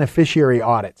of beneficiary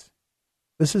audits.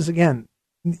 This is, again,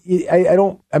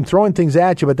 I'm throwing things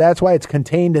at you, but that's why it's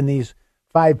contained in these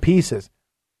 5 pieces.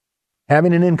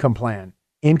 Having an income plan,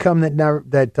 income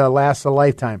that lasts a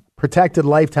lifetime, protected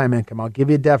lifetime income. I'll give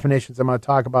you definitions. I'm going to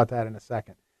talk about that in a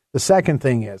second. The second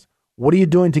thing is, what are you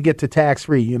doing to get to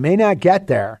tax-free? You may not get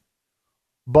there,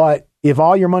 but if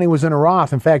all your money was in a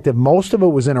Roth, in fact, if most of it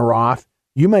was in a Roth,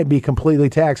 you might be completely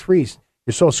tax-free.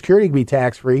 Your Social Security can be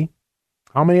tax-free.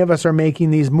 How many of us are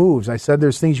making these moves? I said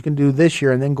there's things you can do this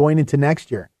year and then going into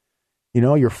next year.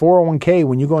 Your 401k,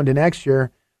 when you go into next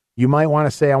year, you might want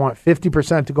to say, I want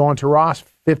 50% to go into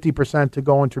Roth, 50% to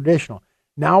go in traditional.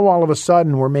 Now, all of a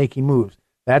sudden, we're making moves.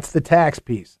 That's the tax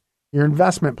piece. Your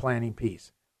investment planning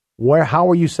piece. How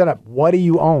are you set up? What do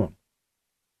you own?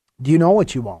 Do you know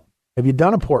what you own? Have you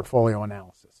done a portfolio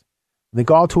analysis? I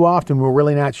think all too often we're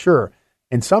really not sure.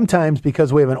 And sometimes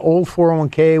because we have an old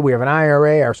 401k, we have an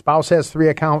IRA, our spouse has 3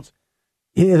 accounts,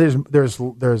 there's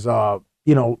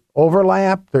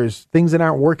overlap, there's things that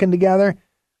aren't working together.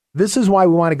 This is why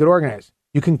we want to get organized.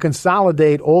 You can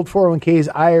consolidate old 401ks,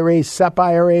 IRAs, SEP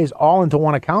IRAs all into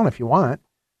one account if you want.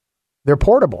 They're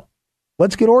portable.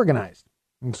 Let's get organized.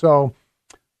 And so,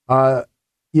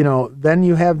 then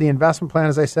you have the investment plan,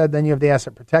 as I said, then you have the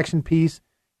asset protection piece.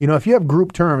 If you have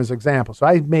group term as example, so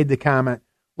I made the comment,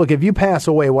 look, if you pass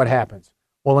away, what happens?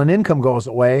 Well, an income goes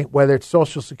away, whether it's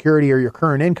Social Security or your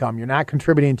current income. You're not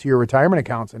contributing to your retirement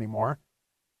accounts anymore,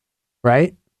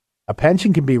 right? A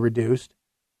pension can be reduced.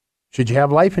 Should you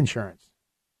have life insurance?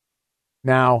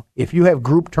 Now, if you have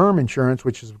group term insurance,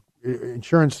 which is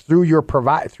insurance through your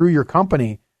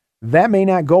company, that may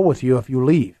not go with you if you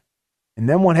leave. And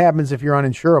then what happens if you're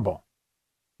uninsurable?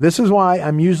 This is why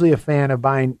I'm usually a fan of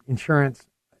buying insurance.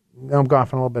 I'm going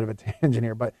off on a little bit of a tangent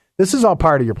here, but this is all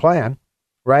part of your plan,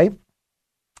 right?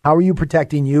 How are you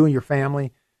protecting you and your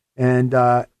family? And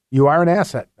you are an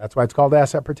asset. That's why it's called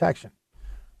asset protection.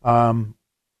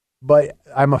 But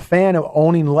I'm a fan of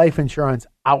owning life insurance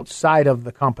outside of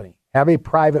the company. Have a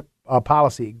private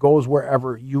policy. It goes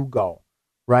wherever you go,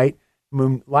 right?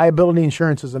 Liability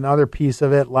insurance is another piece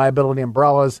of it. Liability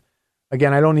umbrellas.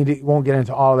 Again, won't get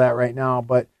into all of that right now,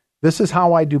 but this is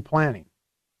how I do planning.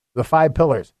 The 5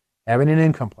 pillars: having an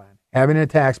income plan, having a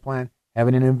tax plan,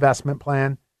 having an investment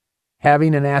plan,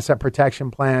 having an asset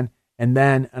protection plan, and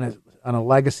then on a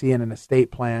legacy and an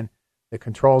estate plan that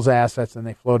controls assets and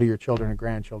they flow to your children and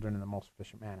grandchildren in the most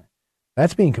efficient manner.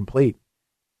 That's being complete.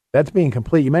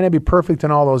 You may not be perfect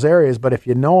in all those areas, but if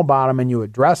you know about them and you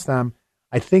address them,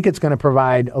 I think it's going to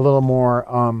provide a little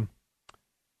more,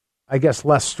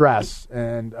 less stress,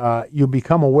 and you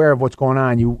become aware of what's going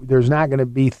on. There's not going to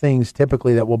be things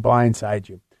typically that will blindside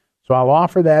you. So So I'll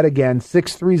offer that again,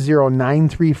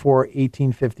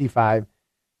 630-934-1855,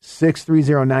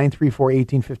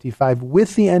 630-934-1855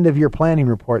 with the end of year planning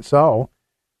report. So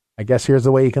I guess here's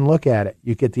the way you can look at it.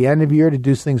 You get the end of year to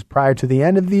do things prior to the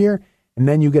end of the year, and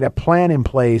then you get a plan in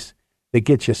place that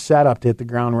gets you set up to hit the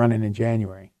ground running in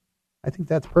January. I think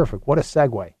that's perfect. What a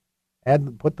segue.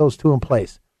 Put those two in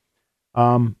place.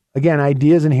 Again,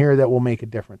 ideas in here that will make a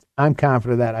difference. I'm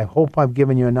confident of that. I hope I've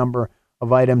given you a number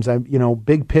of items.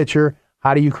 Big picture,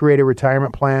 how do you create a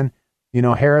retirement plan?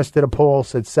 Harris did a poll,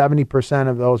 said 70%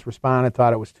 of those responded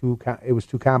thought it was too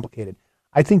complicated.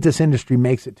 I think this industry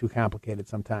makes it too complicated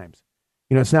sometimes.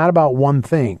 It's not about one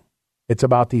thing. It's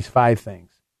about these 5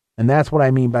 things. And that's what I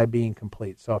mean by being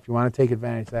complete. So if you want to take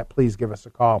advantage of that, please give us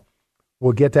a call.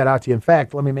 We'll get that out to you. In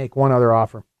fact, let me make one other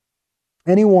offer.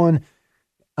 Anyone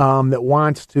that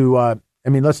wants to,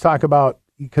 let's talk about,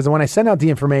 because when I send out the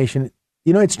information,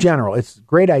 it's general. It's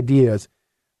great ideas.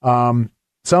 Some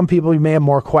people, you may have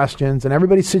more questions, and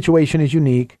everybody's situation is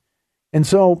unique. And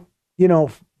so,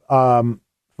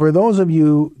 for those of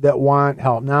you that want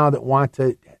help now, that want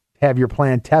to have your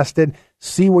plan tested,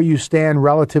 see where you stand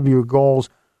relative to your goals,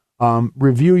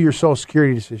 review your Social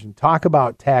Security decision, talk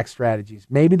about tax strategies.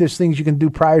 Maybe there's things you can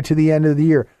do prior to the end of the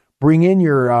year. Bring in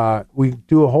we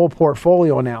do a whole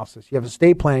portfolio analysis. You have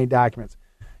estate planning documents.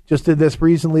 Just did this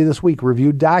recently this week,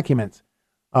 reviewed documents.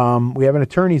 We have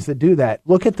attorneys that do that.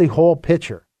 Look at the whole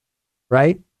picture,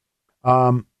 right?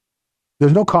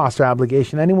 There's no cost or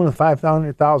obligation. Anyone with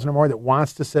 $500,000 or more that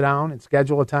wants to sit down and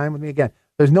schedule a time with me, again,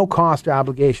 there's no cost or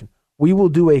obligation. We will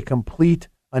do a complete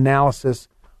analysis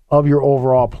of your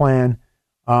overall plan.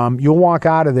 You'll walk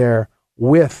out of there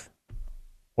with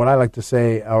what I like to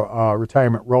say a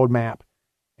retirement roadmap,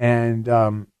 and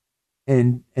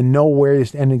know where you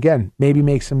stand. And again, maybe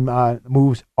make some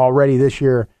moves already this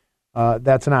year.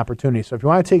 That's an opportunity. So if you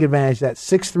want to take advantage of that,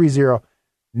 630-934-1855,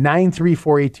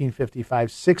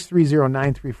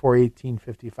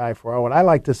 630-934-1855 for what I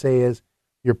like to say is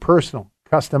your personal,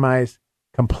 customized,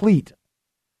 complete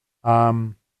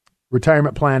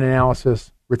retirement plan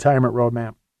analysis, retirement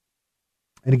roadmap.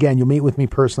 And again, you'll meet with me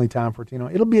personally, Tom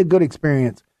Fortino. It'll be a good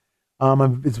experience.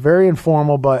 It's very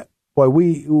informal, but boy,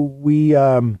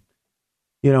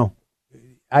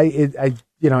 I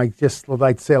just would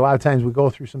like to say a lot of times we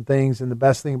go through some things, and the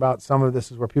best thing about some of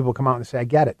this is where people come out and say, I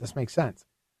get it. This makes sense.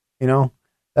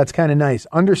 That's kind of nice.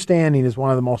 Understanding is one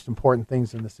of the most important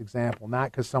things in this example, not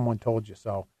because someone told you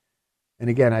so. And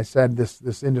again, I said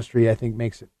this industry, I think,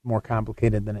 makes it more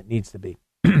complicated than it needs to be.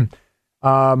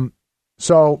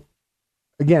 So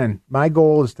again, my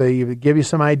goal is to give you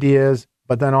some ideas,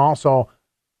 but then also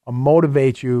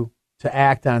motivate you to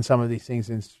act on some of these things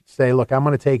and say, look, I'm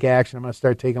going to take action. I'm going to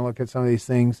start taking a look at some of these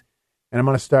things, and I'm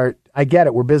going to start. I get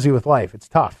it. We're busy with life. It's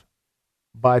tough,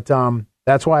 but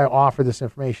that's why I offer this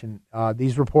information.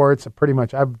 These reports are pretty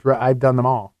much, I've done them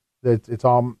all. It's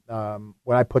all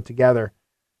what I put together,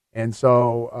 and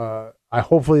so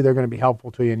hopefully they're going to be helpful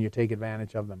to you, and you take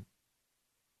advantage of them.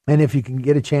 And if you can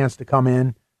get a chance to come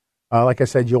in, like I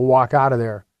said, you'll walk out of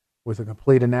there with a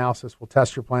complete analysis. We'll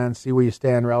test your plan, see where you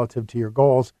stand relative to your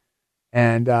goals.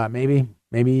 And maybe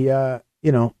for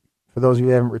those of you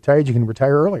that haven't retired, you can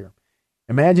retire earlier.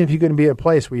 Imagine if you could be at a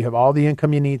place where you have all the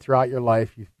income you need throughout your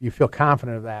life. You feel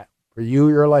confident of that for you,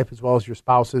 your life, as well as your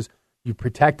spouse's. You've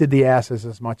protected the assets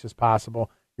as much as possible.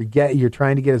 You're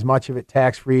trying to get as much of it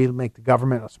tax-free, make the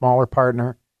government a smaller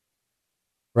partner,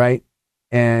 right?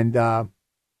 And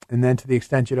then to the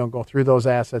extent you don't go through those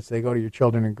assets, they go to your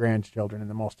children and grandchildren in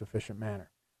the most efficient manner.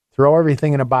 Throw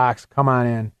everything in a box. Come on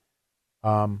in.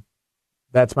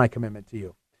 That's my commitment to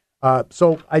you.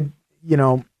 So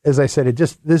as I said,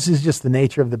 this is just the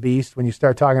nature of the beast when you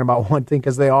start talking about one thing,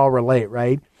 because they all relate,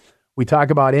 right? We talk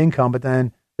about income, but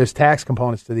then there's tax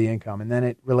components to the income, and then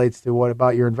it relates to what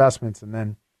about your investments, and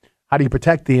then how do you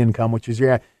protect the income, which is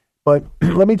your. But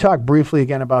let me talk briefly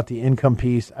again about the income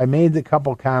piece. I made a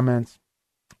couple comments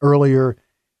earlier,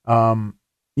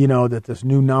 that this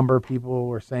new number, people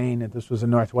were saying that this was a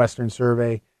Northwestern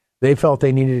survey. They felt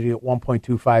they needed to get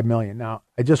 1.25 million. Now,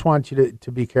 I just want you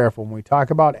to be careful when we talk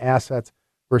about assets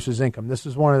versus income. This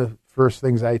is one of the first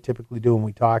things I typically do when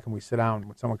we talk and we sit down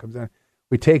when someone comes in.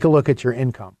 We take a look at your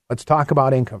income. Let's talk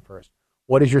about income first.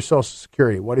 What is your Social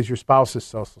Security? What is your spouse's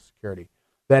Social Security?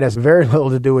 That has very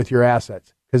little to do with your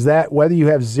assets, because that whether you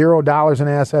have $0 in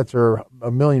assets or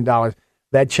 $1 million,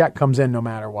 that check comes in no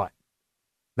matter what.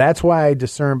 That's why I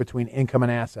discern between income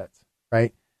and assets,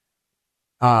 right?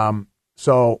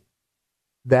 So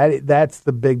that's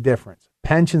the big difference.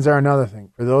 Pensions are another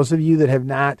thing. For those of you that have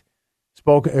not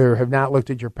spoken or have not looked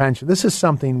at your pension, this is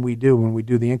something we do when we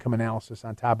do the income analysis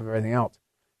on top of everything else.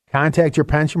 contact your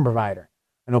pension provider.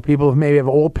 I know people who maybe have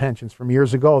old pensions from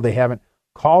years ago. They haven't.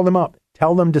 Call them up.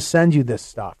 Tell them to send you this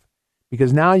stuff,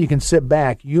 because now you can sit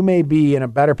back. You may be in a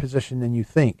better position than you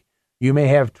think. You may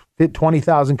have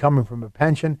 $20,000 coming from a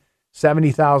pension,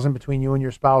 $70,000 between you and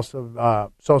your spouse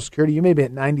of Social Security. You may be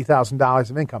at $90,000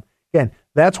 of income. Again,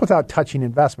 that's without touching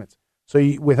investments. So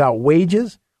without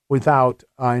wages, without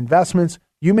investments,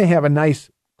 you may have a nice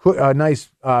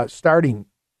starting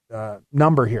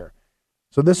number here.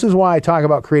 So this is why I talk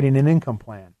about creating an income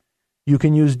plan. You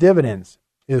can use dividends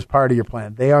as part of your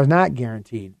plan. They are not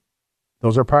guaranteed.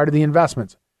 Those are part of the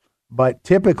investments. But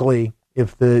typically,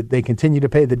 if they continue to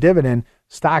pay the dividend,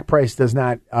 stock price does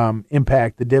not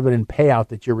impact the dividend payout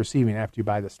that you're receiving after you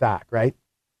buy the stock, right?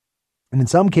 And in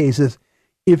some cases,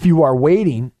 if you are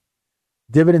waiting,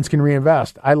 dividends can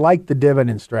reinvest. I like the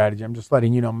dividend strategy. I'm just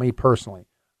letting you know, me personally.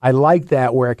 I like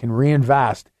that where I can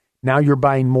reinvest. Now you're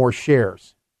buying more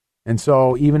shares. And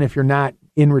so even if you're not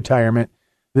in retirement,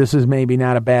 this is maybe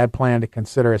not a bad plan to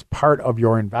consider as part of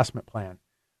your investment plan.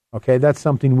 Okay, that's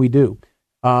something we do.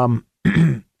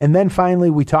 And then finally,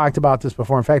 we talked about this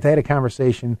before. In fact, I had a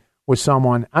conversation with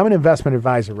someone. I'm an investment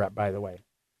advisor rep, by the way.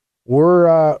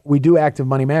 We do active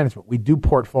money management. We do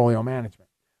portfolio management.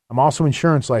 I'm also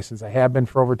insurance licensed. I have been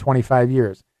for over 25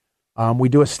 years. We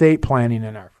do estate planning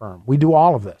in our firm. We do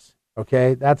all of this.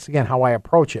 Okay, that's again how I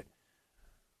approach it.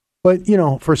 But,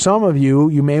 for some of you,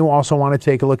 you may also want to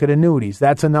take a look at annuities.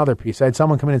 That's another piece. I had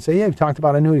someone come in and say, "Yeah, you've talked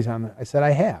about annuities on that." I said,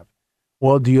 "I have."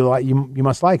 "Well, do you like? You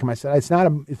must like them." I said, "It's not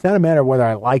a matter of whether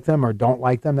I like them or don't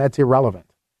like them. That's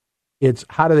irrelevant. It's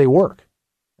how do they work,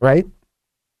 right?"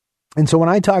 And so when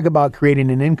I talk about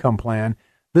creating an income plan,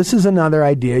 this is another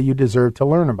idea you deserve to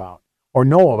learn about or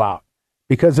know about,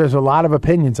 because there's a lot of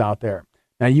opinions out there.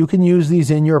 Now, you can use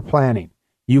these in your planning.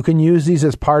 You can use these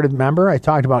as part of, remember, I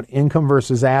talked about income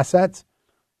versus assets.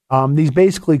 These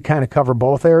basically kind of cover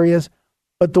both areas,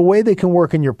 but the way they can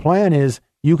work in your plan is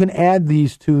you can add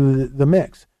these to the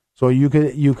mix. So you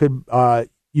could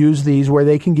use these where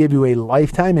they can give you a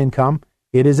lifetime income.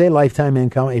 It is a lifetime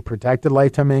income, a protected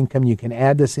lifetime income. You can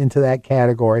add this into that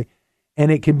category,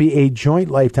 and it can be a joint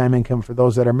lifetime income for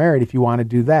those that are married if you want to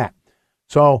do that.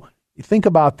 So think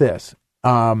about this.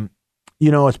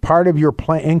 As part of your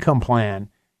income plan,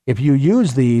 if you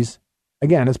use these,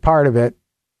 again, as part of it,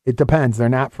 it depends. They're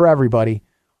not for everybody.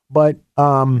 But,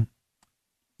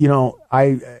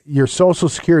 your Social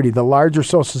Security, the larger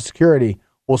Social Security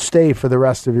will stay for the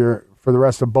rest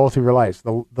of both of your lives.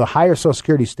 The higher Social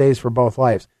Security stays for both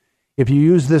lives. If you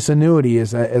use this annuity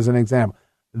as an example,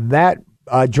 that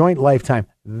joint lifetime,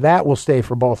 that will stay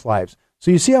for both lives.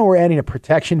 So you see how we're adding a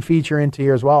protection feature into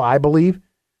here as well, I believe,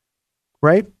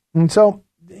 right? And so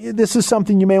this is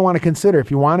something you may want to consider. If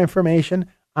you want information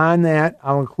on that,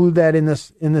 I'll include that in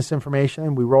this information.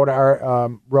 And we wrote a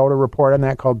report on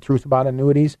that called Truth About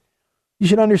Annuities. You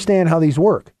should understand how these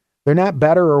work. They're not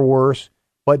better or worse,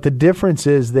 but the difference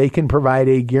is they can provide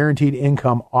a guaranteed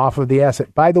income off of the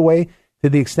asset. By the way, to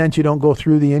the extent you don't go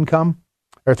through the income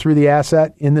or through the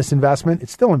asset in this investment,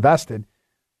 it's still invested.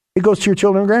 It goes to your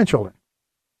children and grandchildren.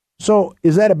 So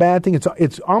is that a bad thing?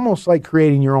 It's almost like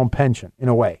creating your own pension in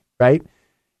a way, right?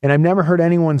 And I've never heard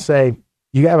anyone say,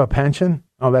 "You have a pension?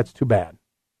 Oh, that's too bad,"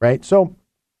 right? So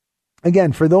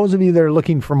again, for those of you that are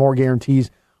looking for more guarantees,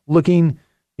 looking,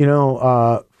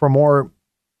 for more,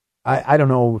 I don't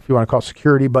know if you want to call it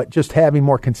security, but just having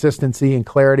more consistency and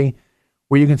clarity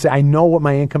where you can say, "I know what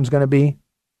my income's going to be,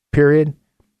 period."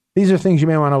 These are things you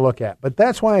may want to look at. But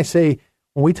that's why I say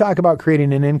when we talk about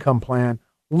creating an income plan,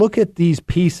 look at these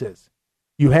pieces.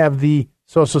 You have the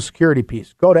Social Security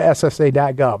piece. Go to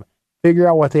SSA.gov. Figure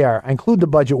out what they are. I include the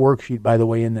budget worksheet, by the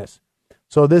way, in this.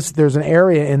 So there's an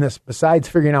area in this, besides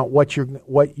figuring out what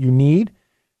you need,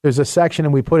 there's a section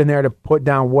and we put in there to put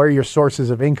down where your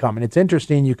sources of income. And it's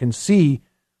interesting. You can see,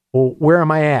 well, where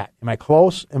am I at? Am I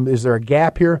close? Is there a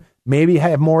gap here? Maybe I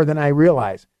have more than I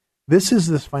realize. This is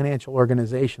this financial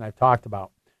organization I've talked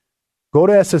about. Go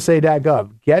to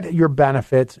SSA.gov, get your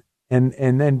benefits, and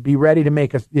then be ready to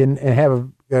make and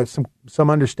have some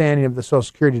understanding of the Social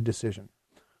Security decision.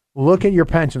 Look at your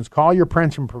pensions. Call your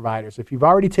pension providers. If you've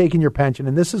already taken your pension,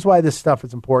 and this is why this stuff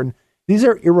is important, these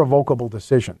are irrevocable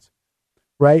decisions,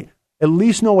 right? At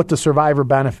least know what the survivor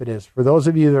benefit is for those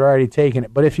of you that are already taking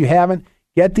it. But if you haven't,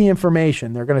 get the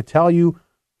information. They're going to tell you,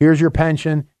 here's your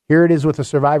pension, here it is with the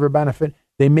survivor benefit.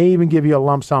 They may even give you a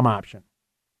lump sum option.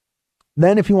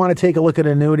 Then if you want to take a look at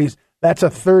annuities, that's a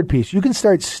third piece. You can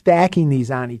start stacking these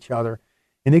on each other,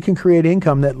 and it can create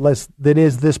income that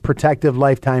is this protective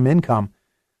lifetime income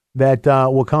that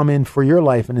will come in for your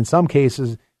life. And in some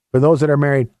cases, for those that are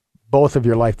married, both of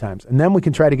your lifetimes. And then we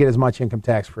can try to get as much income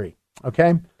tax free.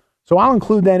 Okay. So I'll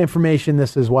include that information in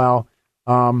this as well.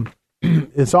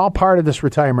 It's all part of this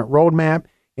retirement roadmap.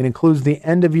 It includes the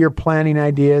end-of-year planning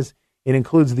ideas. It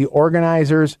includes the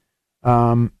organizers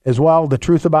as well, the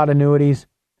truth about annuities.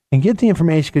 And get the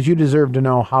information because you deserve to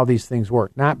know how these things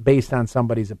work, not based on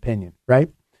somebody's opinion, right?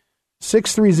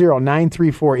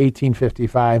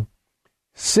 630-934-1855.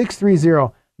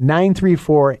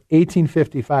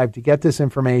 630-934-1855 to get this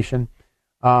information.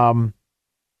 And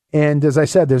as I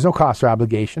said, there's no cost or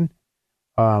obligation.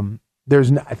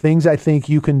 There's things I think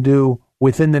you can do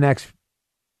within the next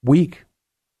week,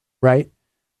 right?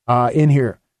 In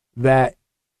here that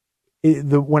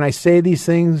when I say these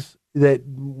things, that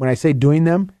when I say doing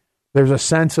them, there's a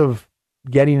sense of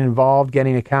getting involved,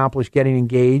 getting accomplished, getting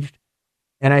engaged.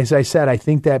 And as I said, I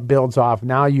think that builds off.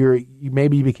 Now you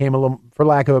became a little, for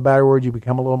lack of a better word, you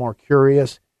become a little more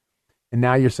curious. And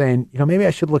now you're saying, maybe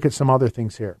I should look at some other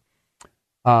things here.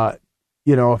 If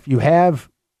you have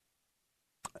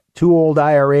 2 old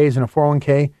IRAs and a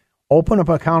 401k, open up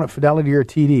an account at Fidelity or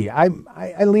TD. I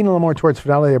lean a little more towards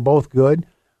Fidelity. They're both good,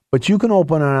 but you can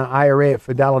open an IRA at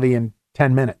Fidelity in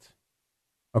 10 minutes.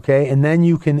 Okay, and then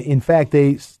you can, in fact,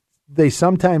 they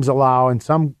sometimes allow, and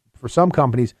for some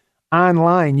companies,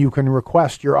 online you can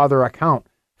request your other account.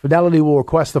 Fidelity will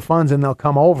request the funds and they'll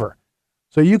come over.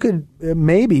 So you could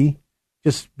maybe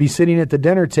just be sitting at the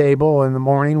dinner table in the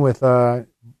morning with a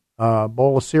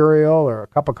bowl of cereal or a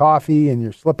cup of coffee and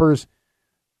your slippers.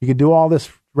 You could do all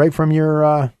this right from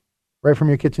your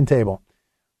kitchen table.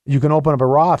 You can open up a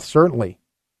Roth, certainly,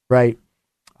 right?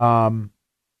 From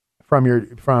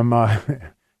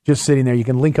just sitting there. You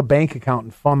can link a bank account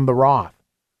and fund the Roth.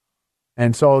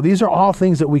 And so these are all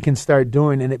things that we can start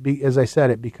doing. And as I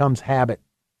said, it becomes habit.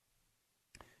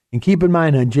 And keep in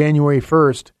mind, on January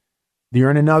 1st,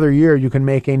 during another year, you can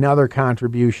make another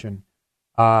contribution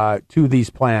to these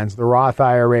plans, the Roth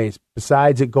IRAs.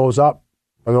 Besides, it goes up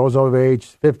for those over age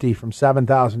 50 from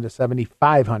 $7,000 to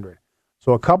 $7,500.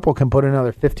 So a couple can put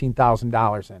another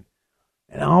 $15,000 in.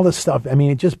 And all this stuff,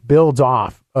 it just builds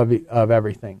off of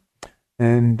everything.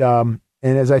 And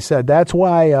as I said, that's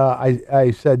why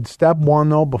I said step 1,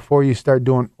 though, before you start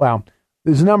doing,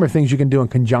 there's a number of things you can do in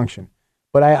conjunction.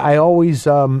 But I always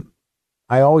talk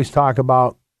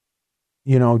about,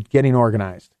 getting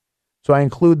organized. So I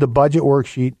include the budget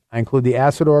worksheet. I include the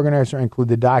asset organizer. I include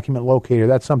the document locator.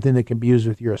 That's something that can be used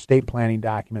with your estate planning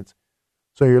documents.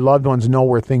 So your loved ones know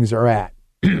where things are at.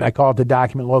 I call it the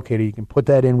document locator. You can put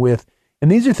that in with,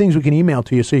 and these are things we can email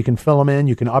to you so you can fill them in,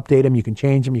 you can update them, you can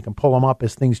change them, you can pull them up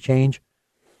as things change.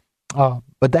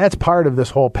 But that's part of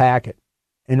this whole packet.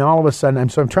 And all of a sudden,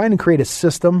 I'm trying to create a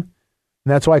system,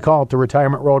 and that's why I call it the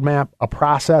retirement roadmap, a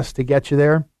process to get you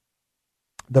there.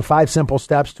 The 5 simple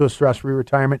steps to a stress-free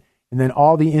retirement, and then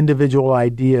all the individual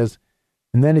ideas,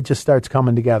 and then it just starts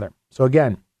coming together. So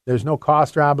again, there's no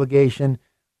cost or obligation.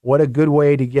 What a good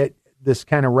way to get this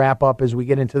kind of wrap up as we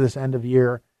get into this end of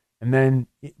year, and then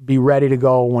be ready to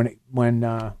go when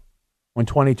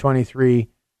 2023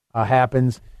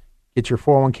 happens. Get your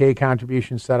 401k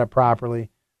contribution set up properly.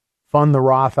 Fund the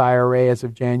Roth IRA as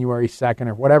of January 2nd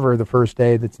or whatever the first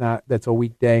day that's a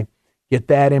weekday. Get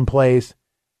that in place.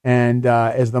 And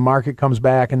as the market comes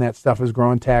back and that stuff is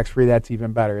growing tax-free, that's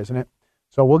even better, isn't it?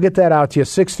 So we'll get that out to you.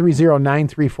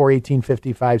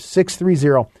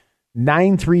 630-934-1855.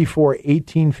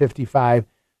 630-934-1855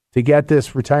 to get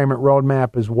this retirement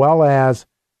roadmap as well as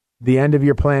the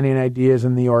end-of-year planning ideas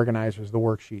and the organizers, the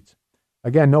worksheets.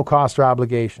 Again, no cost or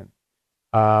obligation.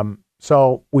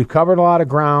 So we've covered a lot of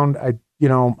ground. I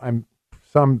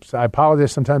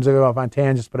apologize. Sometimes I go off on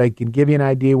tangents, but I can give you an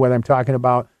idea whether I'm talking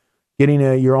about getting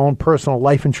your own personal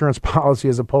life insurance policy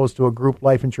as opposed to a group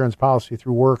life insurance policy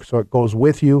through work, so it goes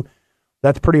with you.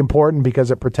 That's pretty important because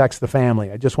it protects the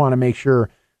family. I just want to make sure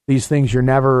these things you're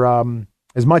never,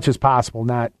 as much as possible,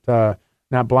 not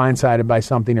blindsided by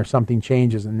something or something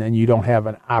changes and then you don't have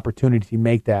an opportunity to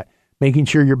make that. Making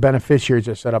sure your beneficiaries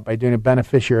are set up by doing a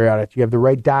beneficiary audit. You have the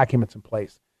right documents in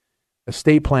place,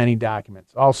 estate planning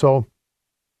documents. Also,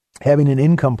 having an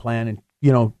income plan and,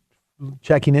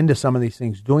 checking into some of these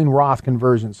things, doing Roth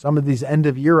conversions, some of these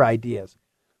end-of-year ideas.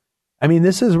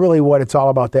 This is really what it's all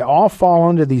about. They all fall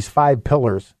under these 5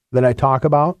 pillars that I talk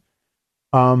about.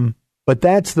 But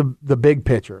that's the big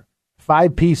picture.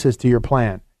 5 pieces to your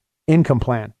plan: income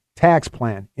plan, tax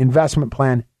plan, investment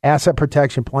plan, asset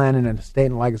protection plan, and an estate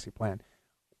and legacy plan.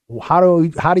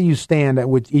 How do you stand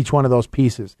with each one of those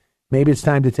pieces? Maybe it's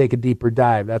time to take a deeper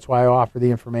dive. That's why I offer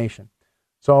the information.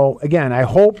 So again, I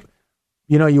hope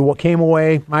you came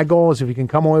away. My goal is if you can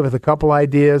come away with a couple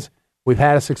ideas. We've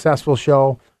had a successful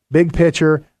show. Big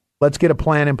picture, let's get a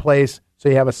plan in place so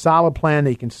you have a solid plan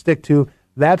that you can stick to.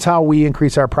 That's how we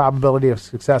increase our probability of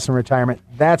success in retirement.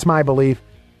 That's my belief.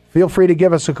 Feel free to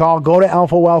give us a call. Go to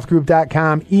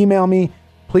alphawealthgroup.com. Email me.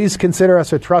 Please consider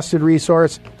us a trusted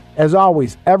resource. As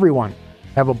always, everyone,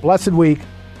 have a blessed week,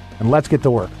 and let's get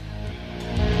to work.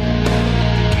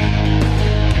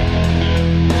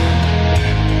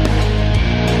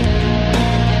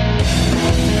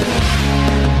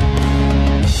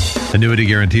 Annuity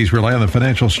guarantees rely on the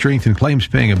financial strength and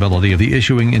claims-paying ability of the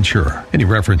issuing insurer. Any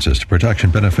references to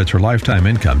protection benefits or lifetime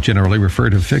income generally refer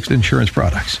to fixed insurance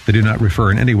products. They do not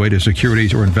refer in any way to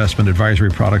securities or investment advisory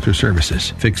products or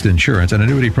services. Fixed insurance and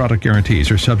annuity product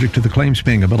guarantees are subject to the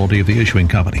claims-paying ability of the issuing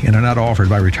company and are not offered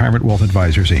by Retirement Wealth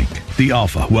Advisors, Inc. The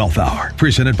Alpha Wealth Hour,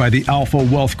 presented by the Alpha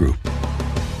Wealth Group.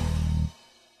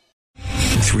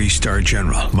 3-star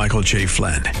General Michael J.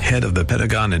 Flynn, head of the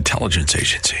Pentagon Intelligence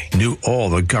Agency, knew all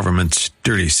the government's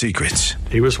dirty secrets.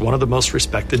 He was one of the most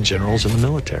respected generals in the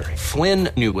military. Flynn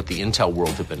knew what the intel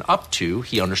world had been up to.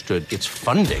 He understood its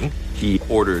funding. He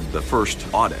ordered the first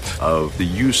audit of the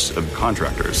use of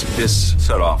contractors. This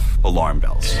set off alarm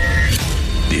bells.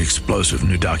 The explosive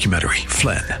new documentary,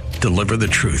 Flynn, Deliver the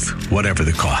Truth, Whatever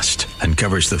the Cost,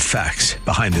 uncovers the facts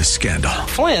behind this scandal.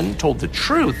 Flynn told the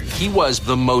truth. He was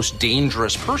the most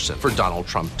dangerous person for Donald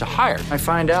Trump to hire. I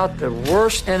find out the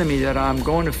worst enemy that I'm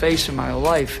going to face in my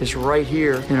life is right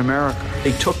here in America.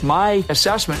 They took my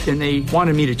assessment and they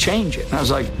wanted me to change it. And I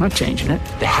was like, I'm not changing it.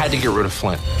 They had to get rid of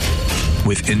Flynn.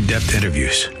 With in-depth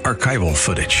interviews, archival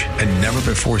footage, and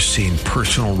never-before-seen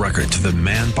personal records of the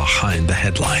man behind the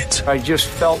headlines. I just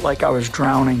felt like I was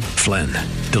drowning. Flynn,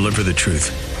 Deliver the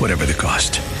Truth, Whatever the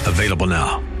Cost. Available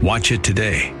now. Watch it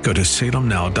today. Go to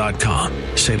salemnow.com.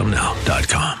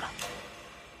 salemnow.com.